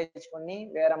என்கரேஜ் பண்ணி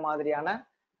வேற மாதிரியான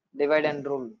டிவைட்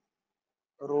அண்ட்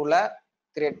ரூலை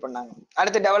கிரியேட் பண்ணாங்க.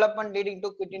 அடுத்து development leading to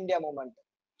quit India movement.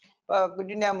 இப்போ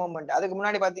குவிட் இந்தியா மூவ்மெண்ட் அதுக்கு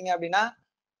முன்னாடி பாத்தீங்க அப்படின்னா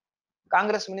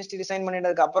காங்கிரஸ் மினிஸ்ட்ரி ரிசைன்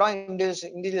பண்ணிட்டதுக்கு அப்புறம்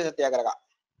இண்டிவிஜுவல் சத்தியாகிரகா.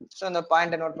 ஸோ இந்த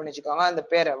பாயிண்ட நோட் பண்ணி வச்சுக்கோங்க. அந்த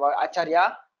பேரை ஆச்சாரியா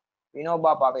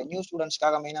வினோபா பாவே. நியூ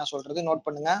ஸ்டூடெண்ட்ஸ்க்காக மெயினா சொல்றது, நோட்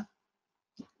பண்ணுங்க.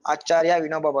 ஆச்சாரியா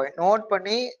வினோபா பாவே நோட்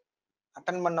பண்ணி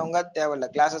அட்டன் பண்ணவங்க தேவையில்லை.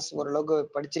 கிளாஸஸ் ஓரளவுக்கு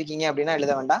படிச்சிருக்கீங்க அப்படின்னா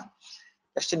எழுத வேண்டாம்.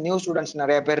 ஜஸ்ட் நியூ ஸ்டூடெண்ட்ஸ்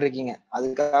நிறைய பேர் இருக்கீங்க,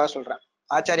 அதுக்காக சொல்றேன்.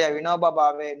 ஆச்சாரியா வினோபா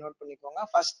பாவே நோட் பண்ணிக்கோங்க,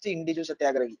 ஃபர்ஸ்ட் இண்டிவிஜுவல்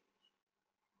சத்தியாகிரகி.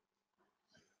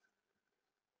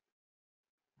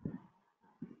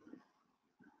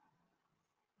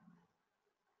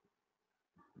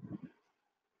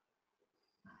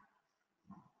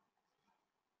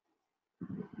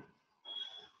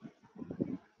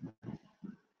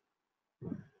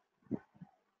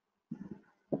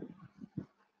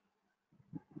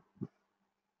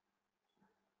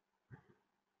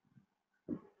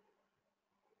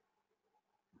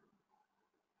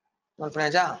 நோட்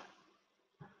பண்ணியாச்சா?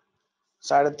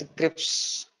 அடுத்து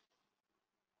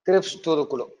கிரிப்ஸ்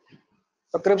தூதுக்குழு.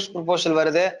 இப்போ கிரிப்ஸ் ப்ரொபோசல்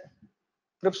வருது.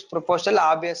 கிரிப்ஸ் ப்ரொபோசல்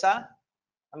ஆப்வியஸா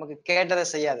நமக்கு கேட்டதை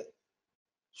செய்யாது,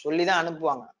 சொல்லிதான்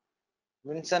அனுப்புவாங்க.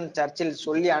 வின்சன் சர்ச்சில்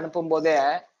சொல்லி அனுப்பும் போதே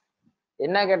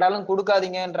என்ன கேட்டாலும்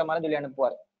கொடுக்காதீங்கன்ற மாதிரி சொல்லி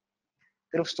அனுப்புவார்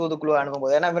கிரிப்ஸ் தூதுக்குழு அனுப்பும்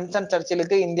போது. ஏன்னா வின்சன்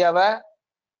சர்ச்சிலுக்கு இந்தியாவை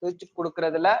பிரிச்சு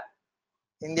கொடுக்கறதுல,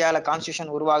 இந்தியாவில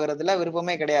கான்ஸ்டியூஷன் உருவாகுறதுல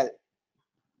விருப்பமே கிடையாது.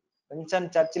 வின்சன்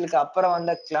சர்ச்சிலுக்கு அப்புறம்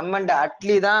வந்த கிளெமெண்ட்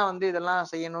அட்லி தான் வந்து இதெல்லாம்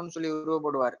செய்யணும்னு சொல்லி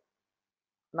உருவப்படுவார்.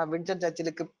 ஆனா வின்சன்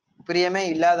சர்ச்சிலுக்கு பிரியமே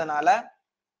இல்லாதனால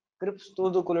கிரிப்ஸ்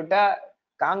தூதுக்குழுட்ட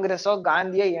காங்கிரஸோ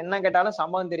காந்தியோ என்ன கேட்டாலும்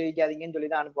சம்மதம் தெரிவிக்காதீங்கன்னு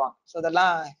சொல்லிதான் அனுப்புவாங்க. ஸோ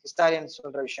இதெல்லாம் ஹிஸ்டாரியன்ஸ்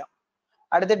சொல்ற விஷயம்.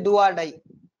 அடுத்து டூ ஆர் டை,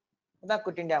 இதான்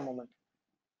குவிட் இந்தியா மூவ்மெண்ட்.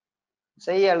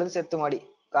 செய்ய அல்லது செத்து மாடி,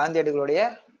 காந்தியடிகளுடைய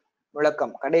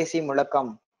முழக்கம், கடைசி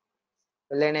முழக்கம்.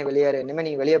 வெள்ளையனே வெளியேறு, இனிமே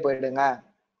நீங்க வெளியே போயிடுங்க,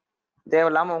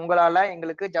 தேவையில்லாம உங்களால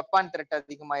எங்களுக்கு ஜப்பான் த்ரெட்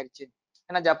அதிகமாயிருச்சு.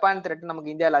 ஏன்னா ஜப்பான் த்ரெட்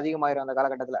நமக்கு இந்தியாவில் அதிகமாயிரும் அந்த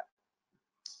காலகட்டத்துல.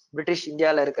 பிரிட்டிஷ்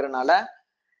இந்தியாவில இருக்கிறதுனால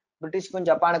பிரிட்டிஷ்க்கும்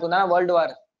ஜப்பானுக்கும் தான் world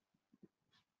war.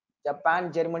 Japan,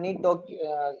 Germany,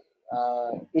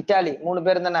 Italy 3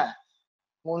 பேர் தானே,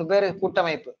 3 பேர்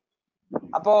கூட்டமைப்பு.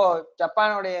 அப்போ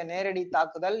ஜப்பானுடைய நேரடி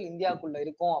தாக்குதல் இந்தியாவுக்குள்ள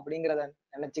இருக்கும் அப்படிங்கிறத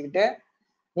நினைச்சுக்கிட்டு,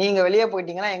 நீங்க வெளியே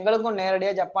போயிட்டீங்கன்னா எங்களுக்கும்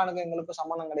நேரடியா ஜப்பானுக்கும் எங்களுக்கும்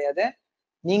சம்பந்தம் கிடையாது,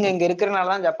 நீங்க இங்க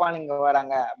இருக்கிறனாலதான் ஜப்பான் இங்க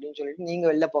வராங்க அப்படின்னு சொல்லிட்டு நீங்க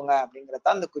வெளில போங்க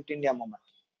அப்படிங்கறதான் இந்த quit India movement,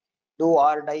 two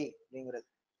or die அப்படிங்கிறது.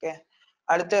 ஓகே.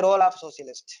 அடுத்து ரோல் ஆஃப்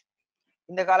சோசியலிஸ்ட்.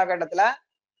 இந்த காலகட்டத்துல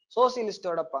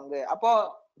சோசியலிஸ்டோட பங்கு. அப்போ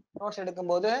நோட்ஸ்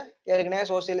எடுக்கும் போது ஏற்கனவே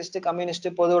சோசியலிஸ்ட், கம்யூனிஸ்ட்,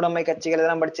 பொது உடைமை கட்சிகள்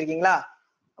இதெல்லாம் படிச்சிருக்கீங்களா?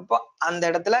 அப்போ அந்த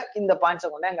இடத்துல இந்த பாயிண்ட்ஸை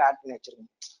கொண்டு அங்க ஆட் பண்ணி வச்சிருக்கோம்.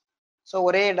 ஸோ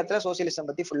ஒரே இடத்துல சோசியலிசம்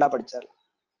பத்தி ஃபுல்லா படிச்சாரு.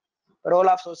 ரோல்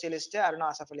ஆஃப் சோசியலிஸ்ட், அருணா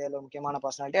அசஃப் அலி முக்கியமான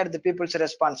பர்சனாலிட்டி. அடுத்து பீப்புள்ஸ்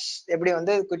ரெஸ்பான்ஸ், எப்படி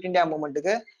வந்து குவிட் இந்தியா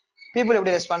மூவ்மெண்ட்டுக்கு பீப்புள்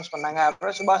எப்படி ரெஸ்பான்ஸ் பண்ணாங்க.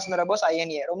 அப்புறம் சுபாஷ் சந்திர போஸ்,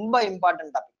 ஐஎன்ஏ, ரொம்ப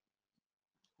இம்பார்ட்டன்ட் டாபிக்,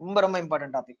 ரொம்ப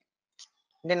important topic.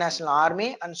 Indian national army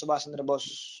and சுபாஷ் சந்திர போஸ்.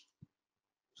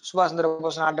 சுபாஷ் சந்திர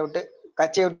போஸ் நாட்டை விட்டு,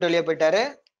 கட்சியை விட்டு வெளியே போயிட்டாரு,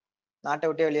 நாட்டை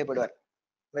விட்டே வெளியே போயிடுவார்.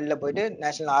 வெளில போயிட்டு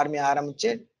நேஷனல் ஆர்மி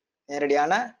ஆரம்பிச்சு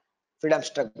நேரடியான ஃப்ரீடம்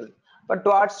ஸ்ட்ரகிள். பட்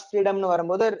டுவார்ட்ஸ் ஃப்ரீடம்னு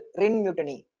வரும்போது ரின்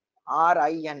mutiny,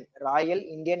 RIN, Royal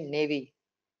Indian navy.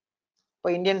 இப்போ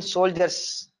இந்தியன் சோல்ஜர்ஸ்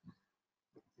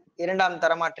 2ஆம்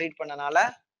தரமா ட்ரீட் பண்ணனால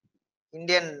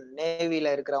இந்தியன்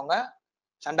நேவில இருக்கிறவங்க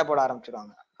சண்டை போட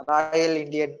ஆரம்பிச்சிருவாங்க, ராயல்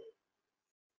இந்தியன்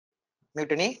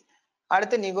மியூட்டனி.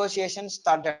 அடுத்து நெகோசியேஷன்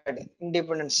ஸ்டார்டட்,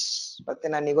 இண்டிபெண்டன்ஸ்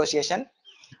பத்தின நெகோசியேஷன்.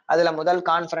 அதுல முதல்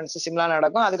கான்ஃபரன்ஸ் சிம்லா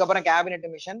நடக்கும், அதுக்கப்புறம் கேபினெட்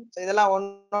மிஷன். இதெல்லாம்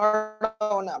ஒன்னோட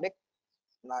ஒண்ணு அப்படியே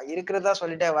நான் இருக்கிறதா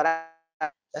சொல்லிட்டே வரேன்,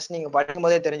 ஜஸ்ட் நீங்க படிக்கும்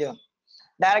போதே தெரிஞ்சிடும்.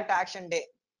 டைரக்ட் ஆக்ஷன் டே,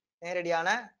 நேரடியான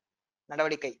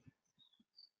நடவடிக்கை.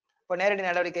 இப்போ நேரடி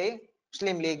நடவடிக்கை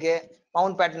முஸ்லீம் லீக்,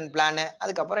 மவுண்ட் பேட்டன் பிளான்,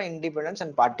 அதுக்கப்புறம் இண்டிபெண்டன்ஸ்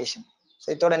அண்ட் பார்ட்டிஷன். ஸோ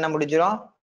இதோட என்ன முடிஞ்சிடும்,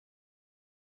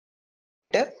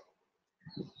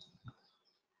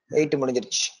 8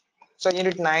 முடிஞ்சிருச்சு. ஸோ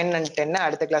யூனிட் 9 and 10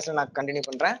 அடுத்த கிளாஸ்ல நான் கண்டினியூ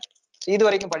பண்றேன். இது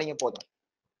வரைக்கும் படிங்க போதும்,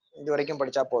 இது வரைக்கும்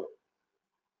படிச்சா போதும்.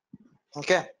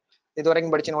 ஓகே, இது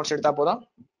வரைக்கும் படிச்சு நோட்ஸ் எடுத்தா போதும்.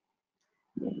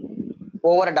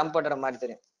 ஓவர டம்ப் பண்ற மாதிரி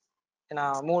தெரியும். ஏன்னா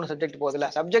 3 சப்ஜெக்ட் போகுதுல,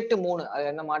 சப்ஜெக்ட் 3, அது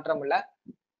என்ன மாற்றம் இல்லை.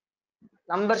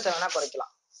 நம்பர்ஸ் வேணா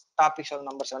குறைக்கலாம், டாபிக்ஸ்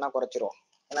நம்பர்ஸ் வேணா குறைச்சிருவோம்.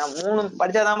 ஏன்னா 3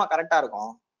 படிச்சாதாம கரெக்டா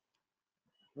இருக்கும்.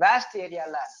 வேஸ்ட்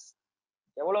ஏரியால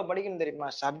எவ்வளவு படிக்கணும் தெரியுமா,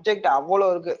 சப்ஜெக்ட்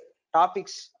அவ்வளவு இருக்கு,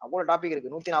 டாபிக்ஸ் அவ்வளவு டாபிக்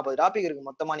இருக்கு, 140 டாபிக் இருக்கு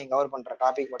மொத்தமா நீங்க கவர் பண்ற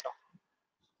டாபிக் மட்டும்.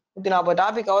 140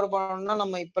 டாபிக் கவர் பண்ணணும்னா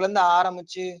நம்ம இப்பல இருந்து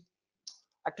ஆரம்பிச்சு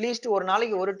அட்லீஸ்ட் ஒரு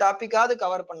நாளைக்கு ஒரு டாபிக்காவது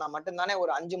கவர் பண்ணா மட்டும்தானே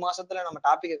ஒரு 5 மாசத்துல நம்ம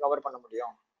டாபிக்கை கவர் பண்ண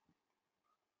முடியும்.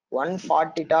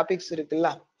 140 டாபிக்ஸ் இருக்குல்ல.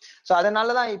 சோ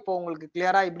அதனாலதான் இப்போ உங்களுக்கு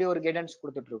கிளியரா இப்படி ஒரு கைடன்ஸ்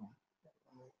கொடுத்துட்டு இருக்கோம்.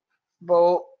 இப்போ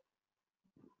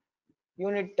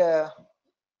யூனிட்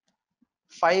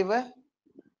 5,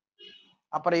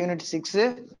 அப்புறம் யூனிட் 6,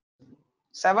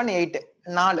 7, 8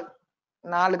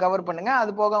 4 கவர் பண்ணுங்க.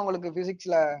 அது போக உங்களுக்கு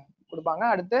பிசிக்ஸ்ல கொடுப்பாங்க,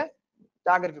 அடுத்து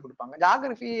ஜியாகிரபி கொடுப்பாங்க.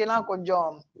 ஜியாகிரபி எல்லாம் கொஞ்சம்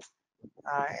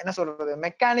என்ன சொல்றது,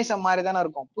 மெக்கானிசம் மாதிரி தானே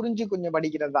இருக்கும், புரிஞ்சு கொஞ்சம்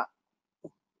படிக்கிறது தான்,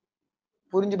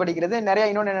 புரிஞ்சு படிக்கிறது நிறைய.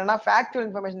 இன்னொன்னு என்னன்னா ஃபேக்சுவல்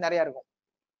இன்ஃபர்மேஷன் நிறைய இருக்கும்.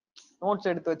 நோட்ஸ்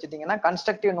எடுத்து வச்சுட்டீங்கன்னா,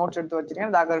 கன்ஸ்ட்ரக்டிவ் நோட்ஸ் எடுத்து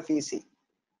வச்சுட்டீங்கன்னா geography easy.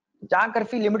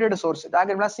 Geography limited source.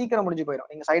 ஜியோகிராஃபிலாம் சீக்கிரம் முடிஞ்சு போயிடும்.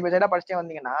 நீங்க சைட் பை சைடா படிச்சே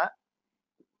வந்தீங்கன்னா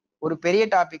ஒரு பெரிய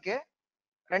டாபிக்,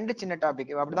 2 சின்ன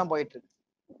டாபிக் அப்படிதான் போயிட்டு இருக்கு.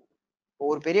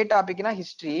 ஒரு பெரிய டாபிக்னா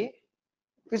ஹிஸ்டரி,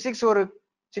 பிசிக்ஸ் ஒரு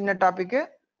சின்ன டாபிக்,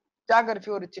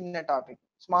 ஜியோகிராஃபி ஒரு சின்ன டாபிக்,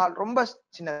 ஸ்மால் ரொம்ப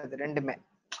சின்னது ரெண்டுமே.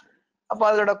 அப்போ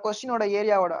அதோட கொஸ்டினோட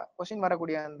ஏரியாவோட கொஸ்டின்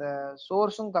வரக்கூடிய அந்த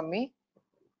சோர்ஸும் கம்மி,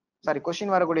 சாரி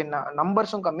கொஸ்டின் வரக்கூடிய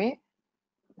நம்பர்ஸும் கம்மி,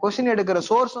 கொஸ்டின் எடுக்கிற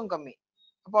சோர்ஸும் கம்மி.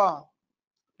 அப்போ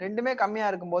ரெண்டுமே கம்மியா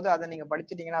இருக்கும்போது அதை நீங்க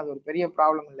படிச்சிட்டீங்கன்னா அது ஒரு பெரிய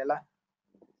ப்ராப்ளம் இல்லைல்ல.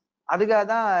 அதுக்காக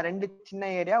தான் 2 சின்ன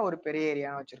ஏரியா ஒரு பெரிய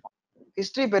ஏரியான்னு வச்சிருக்கோம்.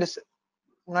 ஹிஸ்டரி பெருசு,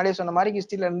 முன்னாடியே சொன்ன மாதிரி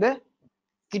ஹிஸ்டரியில இருந்து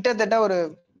கிட்டத்தட்ட ஒரு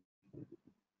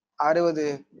 60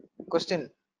 கொஸ்டின்,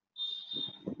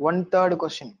 1/3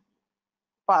 கொஸ்டின்.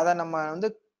 இப்போ அதை நம்ம வந்து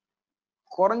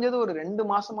குறைஞ்சது ஒரு 2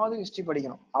 மாசமாவது ஹிஸ்டரி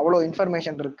படிக்கணும். அவ்வளவு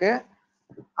இன்ஃபர்மேஷன் இருக்கு,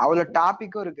 அவ்வளவு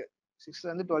டாபிக்கும் இருக்கு. 6th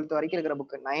இருந்து 12th வரைக்கும் இருக்கிற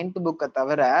புக், 9th புக்கை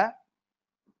தவிர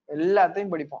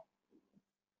எல்லாத்தையும் படிப்போம்.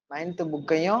 9th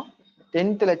புக்கையும்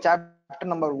 10th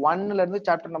சாப்டர் நம்பர் 1ல இருந்து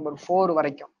சாப்டர் நம்பர் 4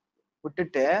 வரைக்கும்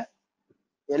விட்டுட்டு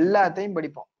எல்லாத்தையும்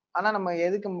படிப்போம். ஆனா நம்ம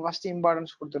எதுக்கு ஃபர்ஸ்ட்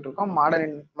இம்பார்ட்டன்ஸ் கொடுத்துட்டு இருக்கோம்?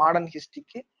 மாடர்ன்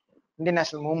ஹிஸ்டரிக்கு, இந்தியன்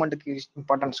நேஷனல் மூவ்மெண்ட்டுக்கு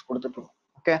இம்பார்ட்டன்ஸ் கொடுத்துட்டு இருக்கோம்.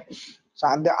 ஓகே, ஸோ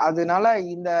அதனால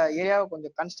இந்த ஏரியாவை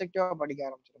கொஞ்சம் கன்ஸ்ட்ரக்டிவா படிக்க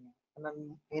ஆரம்பிச்சிருங்க.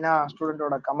 மெயினா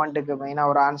ஸ்டூடெண்டோட கமெண்ட்டுக்கு மெயினா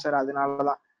ஒரு ஆன்சர்.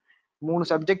 அதனாலதான் 3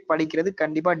 சப்ஜெக்ட் படிக்கிறது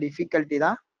கண்டிப்பா டிஃபிகல்ட்டி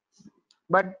தான்,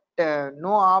 பட்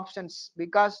நோ ஆப்ஷன்ஸ்.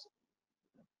 பிகாஸ்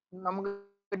நமக்கு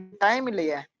டைம்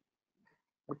இல்லையே,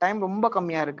 டைம் ரொம்ப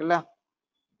கம்மியா இருக்குல்ல.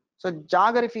 So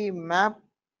geography map,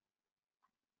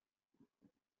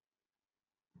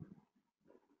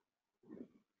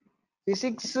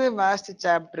 physics waste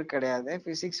chapter கிடையாது.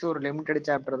 பிசிக்ஸ் ஒரு லிமிட்டட்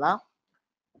சாப்டர் தான்.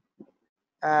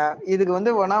 இதுக்கு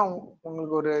வந்து வேணா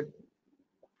உங்களுக்கு ஒரு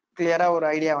கிளியரா ஒரு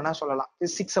ஐடியா வேணா சொல்லலாம்.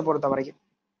 பிசிக்ஸை பொறுத்த வரைக்கும்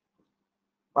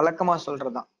வழக்கமா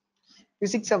சொல்றதுதான்,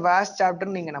 பிசிக்ஸ் வேஸ்ட்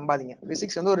சாப்டர் நீங்க நம்பாதீங்க.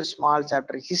 பிசிக்ஸ் வந்து ஒரு ஸ்மால்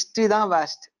சாப்டர், ஹிஸ்டரி தான்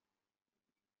வேஸ்ட்.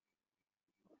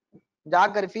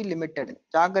 Geography limited.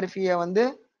 ஜியோகிராஃபியை வந்து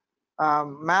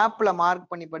மேப்ல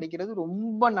மார்க் பண்ணி படிக்கிறது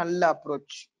ரொம்ப நல்ல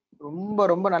அப்ரோச், ரொம்ப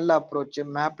ரொம்ப நல்ல அப்ரோச்.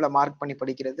 மேப்ல மார்க் பண்ணி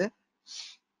படிக்கிறது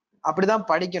அப்படிதான்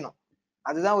படிக்கணும்.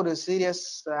 அதுதான் ஒரு சீரியஸ்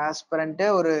ஆஸ்பிரண்ட்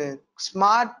ஒரு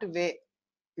ஸ்மார்ட் வே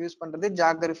யூஸ் பண்றது.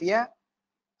 ஜியோகிராஃபிய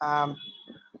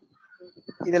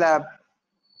இதுல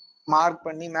மார்க்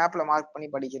பண்ணி மேப்ல மார்க் பண்ணி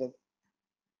படிக்கிறது.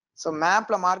 ஸோ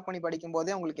மேப்ல மார்க் பண்ணி படிக்கும்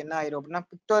போதே உங்களுக்கு என்ன ஆயிரும் அப்படின்னா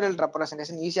பிக்டோரியல்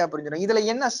ரெப்ரசன்டேஷன் ஈஸியா புரிஞ்சிடும். இதுல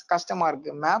என்ன கஷ்டமா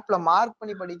இருக்கு? மேப்ல மார்க்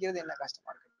பண்ணி படிக்கிறது என்ன கஷ்டமா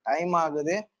இருக்கு? டைம்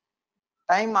ஆகுது,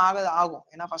 டைம் ஆகும்.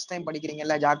 ஏன்னா ஃபர்ஸ்ட் டைம்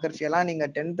படிக்கிறீங்கல்ல. ஜியோகிராஃபி எல்லாம் நீங்க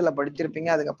 10th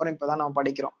படிச்சிருப்பீங்க, அதுக்கப்புறம் இப்பதான் நம்ம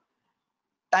படிக்கிறோம்.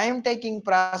 டைம் டேக்கிங்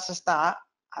ப்ராசஸ் தான்,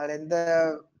 அதுல எந்த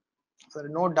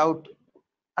நோ டவுட்.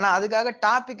 ஆனா அதுக்காக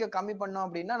டாபிக்கை கம்மி பண்ணோம்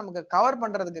அப்படின்னா நமக்கு கவர்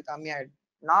பண்றதுக்கு கம்மியாயிடும்,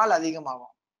 நாள்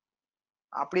அதிகமாகும்.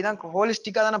 அப்படிதான்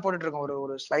ஹோலிஸ்டிக்கா தானே போட்டுட்டு இருக்கோம்.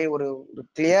 ஒரு ஸ்லைட், ஒரு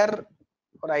கிளியர்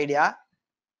ஒரு ஐடியா,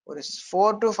 ஒரு 4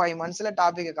 to 5 monthsல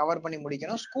டாபிக்கை கவர் பண்ணி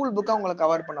முடிக்கணும். ஸ்கூல் புக்கை உங்களை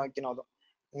கவர் பண்ண வைக்கணும்.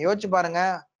 அதுவும் யோசிச்சு பாருங்க,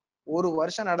 ஒரு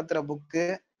வருஷம் நடத்துற புக்கு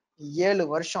 7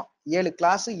 வருஷம், 7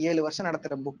 கிளாஸ் 7 வருஷம்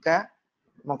நடத்துற புக்கை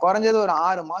நம்ம குறைஞ்சது ஒரு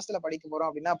 6 மாசத்துல படிக்க போறோம்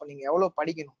அப்படின்னா அப்ப நீங்க எவ்வளவு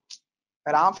படிக்கணும்?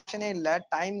 வேற ஆப்ஷனே இல்ல.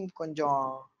 டைம் கொஞ்சம்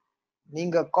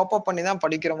நீங்க கோப்பப் பண்ணி தான்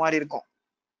படிக்கிற மாதிரி இருக்கும்.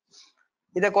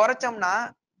 இதை குறைச்சோம்னா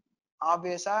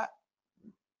ஆப்வியஸா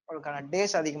உங்களுக்கான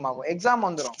டேஸ் அதிகமாகும், எக்ஸாம்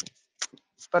வந்துடும்.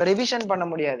 இப்ப ரிவிஷன் பண்ண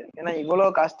முடியாது. ஏன்னா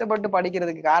இவ்வளவு கஷ்டப்பட்டு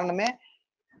படிக்கிறதுக்கு காரணமே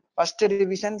first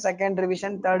revision, second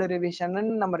revision, third revision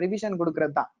நம்ம ரிவிஷன்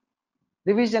கொடுக்கறது தான்.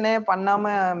 ரிவிஷனே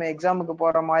பண்ணாம நம்ம எக்ஸாமுக்கு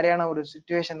போற மாதிரியான ஒரு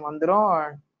சிச்சுவேஷன் வந்துடும்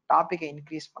டாபிக்கை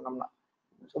இன்க்ரீஸ் பண்ணோம்னா.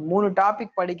 ஸோ 3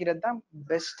 டாபிக் படிக்கிறது தான்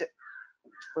பெஸ்ட்,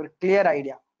 ஒரு கிளியர்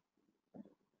ஐடியா.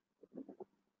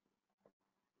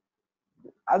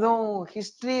 அதுவும்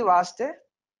ஹிஸ்டரி வாஸ்ட்,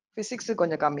 பிசிக்ஸ்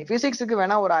கொஞ்சம் கம்மி. பிசிக்ஸுக்கு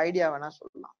வேணா ஒரு ஐடியா வேணா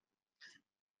சொல்லலாம்.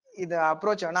 இது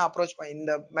அப்ரோச் வேணா அப்ரோச் பண்ணி,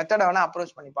 இந்த மெத்தடை வேணா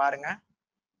அப்ரோச் பண்ணி பாருங்க.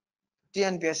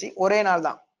 டிஎன்பிஎஸ்சி ஒரே நாள்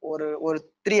தான், ஒரு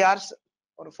 3 hours,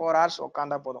 ஒரு 4 hours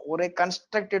உட்காந்தா போதும். ஒரே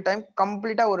கன்ஸ்ட்ரக்டிவ் டைம்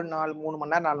கம்ப்ளீட்டா ஒரு 3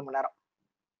 மணி நேரம் 4 மணி நேரம்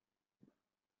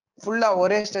ஃபுல்லா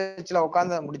ஒரே ஸ்டேஜ்ல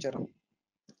உட்காந்து முடிச்சிடும்.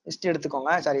 ஹிஸ்டரி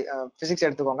எடுத்துக்கோங்க, சாரி பிசிக்ஸ்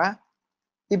எடுத்துக்கோங்க.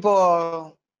 இப்போ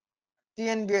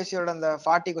டிஎன்பிஎஸ்சியோட அந்த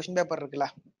 40 கொஸ்டின் பேப்பர் இருக்குல்ல,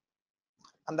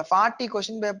 அந்த 40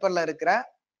 கொஸ்டின் பேப்பர்ல இருக்கிற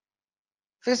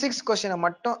பிசிக்ஸ் கொஸ்டினை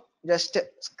மட்டும் ஜஸ்ட்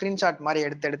ஸ்கிரீன்ஷாட் மாதிரி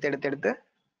எடுத்து எடுத்து எடுத்து எடுத்து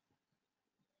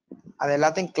அது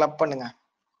எல்லாத்தையும் கிளப் பண்ணுங்க.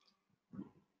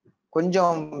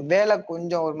 கொஞ்சம் வேலை,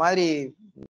 கொஞ்சம் ஒரு மாதிரி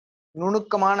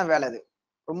நுணுக்கமான வேலை, அது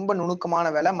ரொம்ப நுணுக்கமான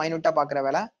வேலை, மைனூட்டா பாக்குற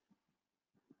வேலை.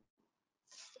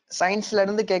 சயின்ஸ்ல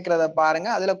இருந்து கேட்கறத பாருங்க,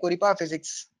 அதுல குறிப்பா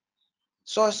பிசிக்ஸ்.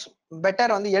 ஸோ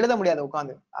பெட்டர் வந்து எழுத முடியாது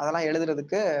உட்காந்து, அதெல்லாம்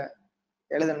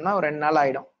எழுதணும்னா ஒரு 2 நாள்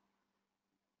ஆயிடும்.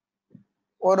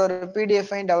 ஒரு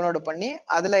பிடிஎஃப் டவுன்லோட் பண்ணி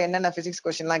அதுல என்னென்ன பிசிக்ஸ்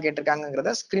கொஸ்டின் எல்லாம்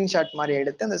கேட்டிருக்காங்கிறத ஸ்கிரீன்ஷாட் மாதிரி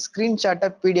எடுத்து அந்த ஸ்கிரீன்ஷாட்டை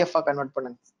பிடிஎஃப் கன்வெர்ட்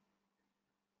பண்ணுங்க.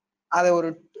 அதை ஒரு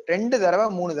 2 தடவை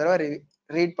 3 தடவை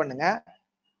ரீட் பண்ணுங்க.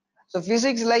 ஸோ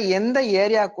பிசிக்ஸ்ல எந்த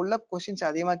ஏரியாக்குள்ள கொஸ்டின்ஸ்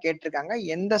அதிகமா கேட்டிருக்காங்க,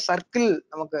 எந்த சர்க்கிள்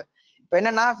நமக்கு இப்ப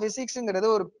என்னன்னா பிசிக்ஸ்ங்கிறது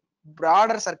ஒரு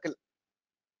பிராடர் சர்க்கிள்.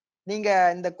 நீங்க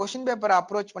இந்த கொஸ்டின் பேப்பரை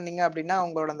அப்ரோச் பண்ணீங்க அப்படின்னா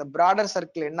உங்களோட அந்த பிராடர்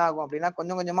சர்க்கிள் என்ன ஆகும் அப்படின்னா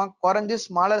கொஞ்சம் கொஞ்சமா குறைஞ்சு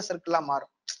ஸ்மாலர் சர்க்கிளா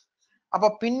மாறும்.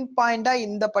 அப்ப பின் பாயிண்டா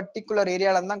இந்த பர்டிகுலர்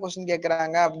ஏரியால தான் கொஸ்டின்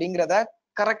கேட்கறாங்க அப்படிங்கிறத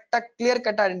கரெக்டா கிளியர்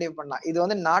கட்டா ஐடென்டிஃபை பண்ணலாம். இது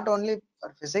வந்து நாட் ஓன்லி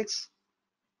ஃபார் பிசிக்ஸ்,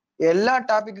 எல்லா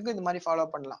டாபிக்குக்கும் இந்த மாதிரி ஃபாலோ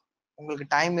பண்ணலாம். உங்களுக்கு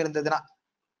டைம் இருந்ததுன்னா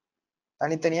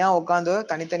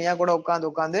தனித்தனியா கூட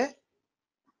உட்காந்து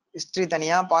ஹிஸ்டரி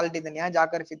தனியா, பாலிட்டி தனியா,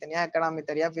 ஜியோகிராஃபி தனியா, எக்கனாமி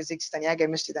தனியா, பிசிக்ஸ் தனியா,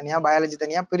 கெமிஸ்ட்ரி தனியா, பயாலஜி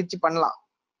தனியா பிரிச்சு பண்ணலாம்.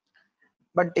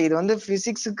 பட் இது வந்து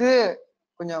பிசிக்ஸுக்கு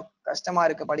கொஞ்சம் கஷ்டமா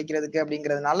இருக்கு படிக்கிறதுக்கு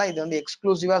அப்படிங்கிறதுனால இது வந்து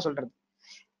எக்ஸ்க்ளூசிவா சொல்றது.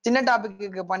 சின்ன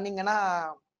டாபிக்கு பண்ணீங்கன்னா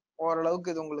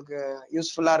ஓரளவுக்கு இது உங்களுக்கு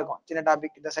யூஸ்ஃபுல்லா இருக்கும். சின்ன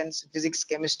டாபிக் இந்த சயின்ஸ், பிசிக்ஸ்,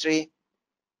 கெமிஸ்ட்ரி,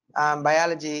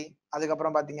 பயாலஜி,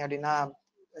 அதுக்கப்புறம் பாத்தீங்க அப்படின்னா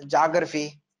ஜியோகிராஃபி,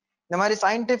 இந்த மாதிரி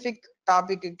சயின்டிபிக்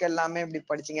டாபிக்கு எல்லாமே இப்படி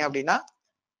படிச்சீங்க அப்படின்னா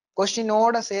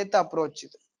கொஸ்டினோட சேர்த்து அப்ரோச்,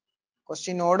 இது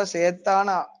கொஸ்டினோட சேர்த்தான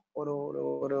ஒரு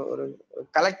ஒரு ஒரு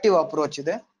கலெக்டிவ் அப்ரோச்.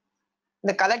 இது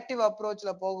இந்த கலெக்டிவ்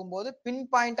அப்ரோச்ல போகும்போது பின்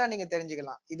பாயிண்டா நீங்க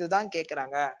தெரிஞ்சுக்கலாம் இதுதான்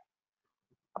கேக்குறாங்க.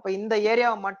 அப்ப இந்த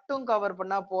ஏரியாவை மட்டும் கவர்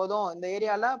பண்ணா போதும். இந்த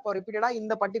ஏரியால இப்போ ரிப்பீட்டடா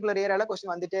இந்த பர்டிகுலர் ஏரியால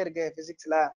கொஸ்டின் வந்துட்டே இருக்கு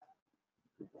பிசிக்ஸ்ல.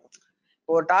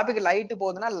 ஒரு டாபிக் லைட்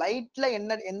போகுதுன்னா லைட்ல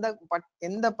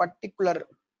எந்த பர்டிகுலர்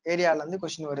ஏரியால இருந்து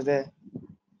கொஸ்டின் வருது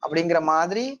அப்படிங்கிற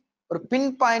மாதிரி ஒரு பின்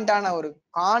பாயிண்டான ஒரு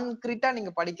கான்கிரீட்டா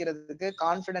நீங்க படிக்கிறதுக்கு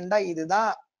கான்பிடென்டா இதுதான்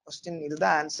கொஸ்டின்,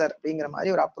 இதுதான் ஆன்சர் அப்படிங்கிற மாதிரி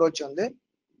ஒரு அப்ரோச் வந்து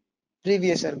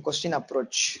ப்ரீவியஸ் இயர் கொஸ்டின்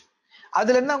அப்ரோச்.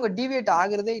 அதுல இருந்து அவங்க டிவியேட்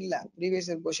ஆகுறதே இல்ல. ப்ரீவியஸ்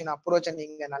இயர் கொஸ்டின் அப்ரோச்சை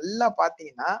நீங்க நல்லா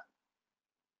பாத்தீங்கன்னா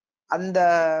அந்த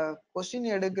கொஸ்டின்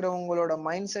எடுக்கிறவங்களோட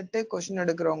மைண்ட் செட்டு, கொஸ்டின்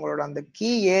எடுக்கிறவங்களோட அந்த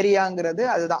கீ ஏரியாங்கிறது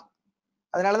அதுதான்.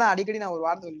 அதனாலதான் அடிக்கடி நான் ஒரு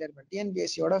வார்த்தை சொல்லிட்டே இருப்பேன்,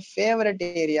 டிஎன்பிஎஸ்சியோட ஃபேவரட்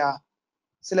ஏரியா.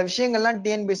 சில விஷயங்கள்லாம்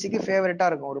டிஎன்பிஎஸ்சிக்கு ஃபேவரட்டா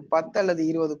இருக்கும், ஒரு 10 அல்லது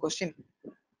 20 கொஸ்டின்.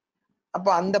 அப்ப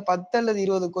அந்த 10 அல்லது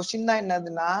 20 கொஸ்டின் தான்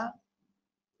என்னதுன்னா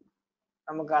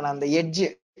நமக்கான அந்த எட்ஜ்,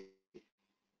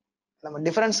 நம்ம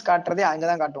டிஃபரன்ஸ் காட்டுறதே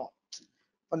அங்கதான் காட்டுவோம்.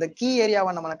 அந்த கீ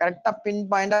ஏரியாவை நம்ம கரெக்டா பின்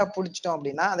பாயிண்டா பிடிச்சிட்டோம்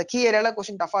அப்படின்னா அந்த கீ ஏரியால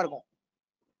கொஸ்டின் டஃபா இருக்கும்.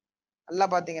 நல்லா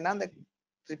பாத்தீங்கன்னா அந்த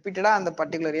ரிப்பீட்டடா அந்த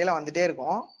பர்டிகுலர் ஏரியால வந்துட்டே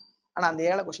இருக்கும். ஆனா அந்த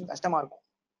ஏரியால கொஸ்டின் கஷ்டமா இருக்கும்.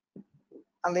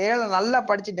 அந்த ஏரியால நல்லா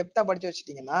படிச்சு டெப்தா படிச்சு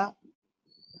வச்சுட்டீங்கன்னா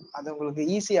அது உங்களுக்கு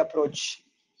ஈஸி அப்ரோச்.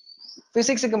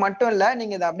 பிசிக்ஸுக்கு மட்டும் இல்ல,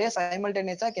 நீங்க இதை அப்படியே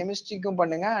சைமல்டேனியஸா கெமிஸ்ட்ரிக்கும்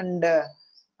பண்ணுங்க அண்ட்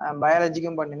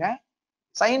பயாலஜிக்கும் பண்ணுங்க.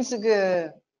 சயின்ஸுக்கு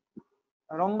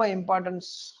ரொம்ப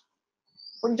இம்பார்ட்டன்ஸ்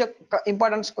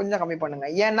கொஞ்சம் கம்மி பண்ணுங்க.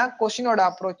 ஏன்னா கொஸ்டினோட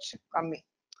அப்ரோச் கம்மி.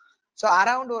 ஸோ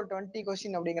அரௌண்ட் ஒரு 20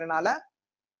 கொஸ்டின் அப்படிங்கறனால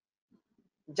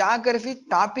ஜியோகிராஃபி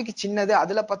டாபிக் சின்னது,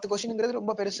 அதுல 10 கொஸ்டின்ங்கிறது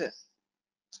ரொம்ப பெருசு.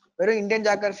 வெறும் இந்தியன்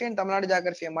ஜியோகிராஃபி அண்ட் தமிழ்நாடு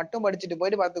ஜியோகிராஃபியை மட்டும் படிச்சுட்டு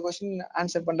போயிட்டு 10 கொஸ்டின்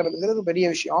ஆன்சர் பண்றதுங்கிறது பெரிய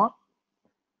விஷயம்.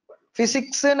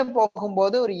 பிசிக்ஸ்ன்னு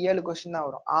போகும்போது ஒரு 7 கொஸ்டின் தான்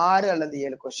வரும், 6 அல்லது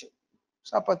 7 கொஸ்டின்.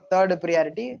 ஸோ அப்போ third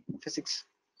priority physics.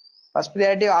 First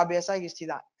priority ஆப்வியஸா ஹிஸ்டரி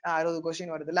தான், 60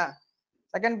 கொஸ்டின் வருதுல்ல.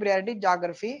 Second priority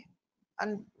geography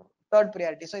and third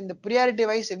priority. So இந்த ப்ரியாரிட்டி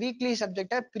வைஸ் வீக்லி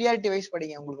சப்ஜெக்டை ப்ரியாரிட்டி வைஸ்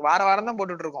படிங்க. உங்களுக்கு வாரம் தான்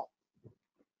போட்டுட்டு இருக்கோம்.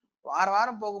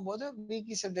 வாரம் போகும்போது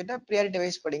வீக்லி சப்ஜெக்டை ப்ரியாரிட்டி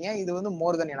வைஸ் படிங்க. இது வந்து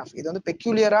மோர் தென் எனஃப். இது வந்து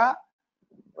பெக்யூலியரா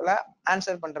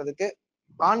ஆன்சர் பண்றதுக்கு,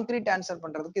 கான்கிரீட் ஆன்சர்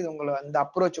பண்றதுக்கு இது உங்களுக்கு அந்த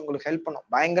அப்ரோச் உங்களுக்கு ஹெல்ப் பண்ணும்,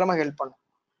 பயங்கரமா ஹெல்ப் பண்ணும்.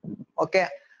 ஓகே.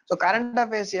 ஸோ கரண்ட்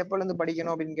அஃபேர்ஸ் எப்பல இருந்து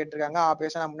படிக்கணும் அப்படின்னு கேட்டிருக்காங்க.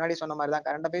 ஆப்வியஸா நான் முன்னாடி சொன்ன மாதிரி தான்,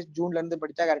 கரண்ட் அஃபேர்ஸ் ஜூன்ல இருந்து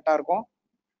படிச்சா கரெக்டா இருக்கும்.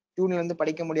 ஜூன்ல இருந்து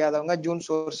படிக்க முடியாதவங்க, ஜூன்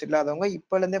சோர்ஸ் இல்லாதவங்க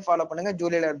இப்பல இருந்தே ஃபாலோ பண்ணுங்க.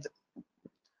 ஜூலைல இருந்து,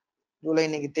 ஜூலை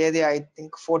இன்னைக்கு தேதி ஐ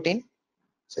திங்க் 14.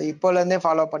 ஸோ இப்போல இருந்தே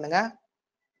ஃபாலோ பண்ணுங்க.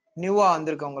 நியூவா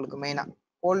வந்திருக்கு உங்களுக்கு. மெயினா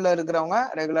ஓல்ட்ல இருக்கிறவங்க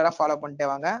ரெகுலரா ஃபாலோ பண்ணிட்டே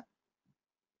வாங்க.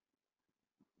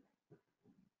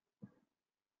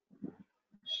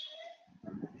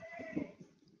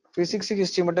 பிசிக்ஸ்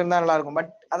ஹிஸ்டரி மட்டும் இருந்தா நல்லா இருக்கும்.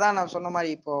 பட் அதான் நான் சொன்ன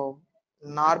மாதிரி இப்போ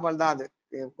நார்மல் தான், அது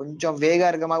கொஞ்சம் வேகா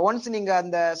இருக்க மாதிரி. ஒன்ஸ் நீங்க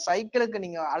அந்த சைக்கிளுக்கு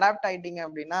நீங்க அடாப்ட் ஆயிட்டீங்க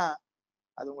அப்படின்னா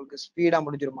அது உங்களுக்கு ஸ்பீடா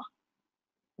முடிஞ்சிருமா,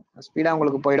 ஸ்பீடா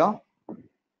உங்களுக்கு போயிடும்.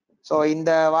 ஸோ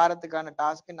இந்த வாரத்துக்கான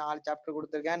டாஸ்க்கு 4 சாப்டர்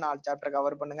கொடுத்துருக்கேன். 4 சாப்டர்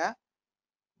கவர் பண்ணுங்க.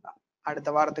 அடுத்த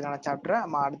வாரத்துக்கான சாப்டரை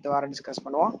நம்ம அடுத்த வாரம் டிஸ்கஸ்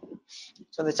பண்ணுவோம்.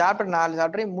 ஸோ இந்த சாப்டர் 4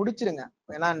 சாப்டரையும் முடிச்சிருங்க.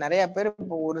 ஏன்னா நிறைய பேர்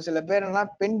இப்போ ஒரு சில பேர் எல்லாம்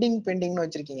பெண்டிங்னு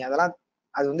வச்சிருக்கீங்க. அதெல்லாம்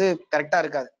அது வந்து கரெக்டா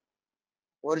இருக்காது.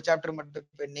 ஒரு சாப்டர் மட்டும்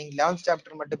பெண்டிங், 11th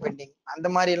சாப்டர் மட்டும் பெண்டிங், அந்த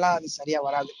மாதிரி எல்லாம் அது சரியா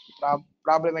வராது.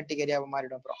 ப்ராப்ளமேட்டிக் ஏரியாவை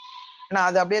மாறிடும் அப்புறம். ஏன்னா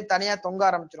அது அப்படியே தனியா தொங்க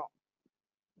ஆரம்பிச்சிடும்.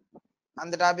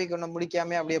 அந்த டாபிக் ஒண்ணு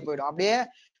முடிக்காம அப்படியே போயிடும். அப்படியே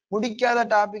முடிக்காத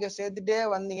டாபிக்கை சேர்த்துட்டே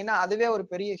வந்தீங்கன்னா அதுவே ஒரு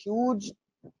பெரிய ஹியூஜ்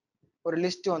ஒரு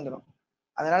லிஸ்ட் வந்துடும்.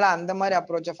 அதனால அந்த மாதிரி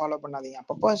அப்ரோச்சை ஃபாலோ பண்ணாதீங்க.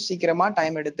 அப்பப்போ சீக்கிரமா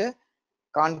டைம் எடுத்து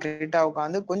கான்கிரீட்டா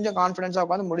உட்காந்து கொஞ்சம் கான்பிடன்ஸா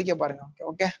உட்காந்து முடிக்க பாருங்க.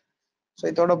 ஓகே. ஸோ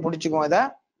இதோட முடிச்சுக்குவோம் இதை.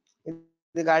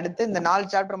 இதுக்கு அடுத்து இந்த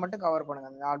 4 சாப்டர் மட்டும் கவர் பண்ணுங்க.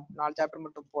 அந்த 4 சாப்டர்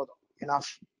மட்டும் போதும்.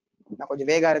 எனாஃப். நான் கொஞ்சம்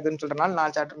வேகா இருக்குன்னு சொல்றதுனால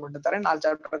 4 சாப்டர் மட்டும் தரேன். 4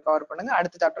 சாப்டர் கவர் பண்ணுங்க.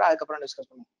 அடுத்த சாப்டர் அதுக்கப்புறம் டிஸ்கஸ்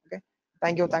பண்ணுவோம். Okay,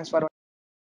 thank you, thanks for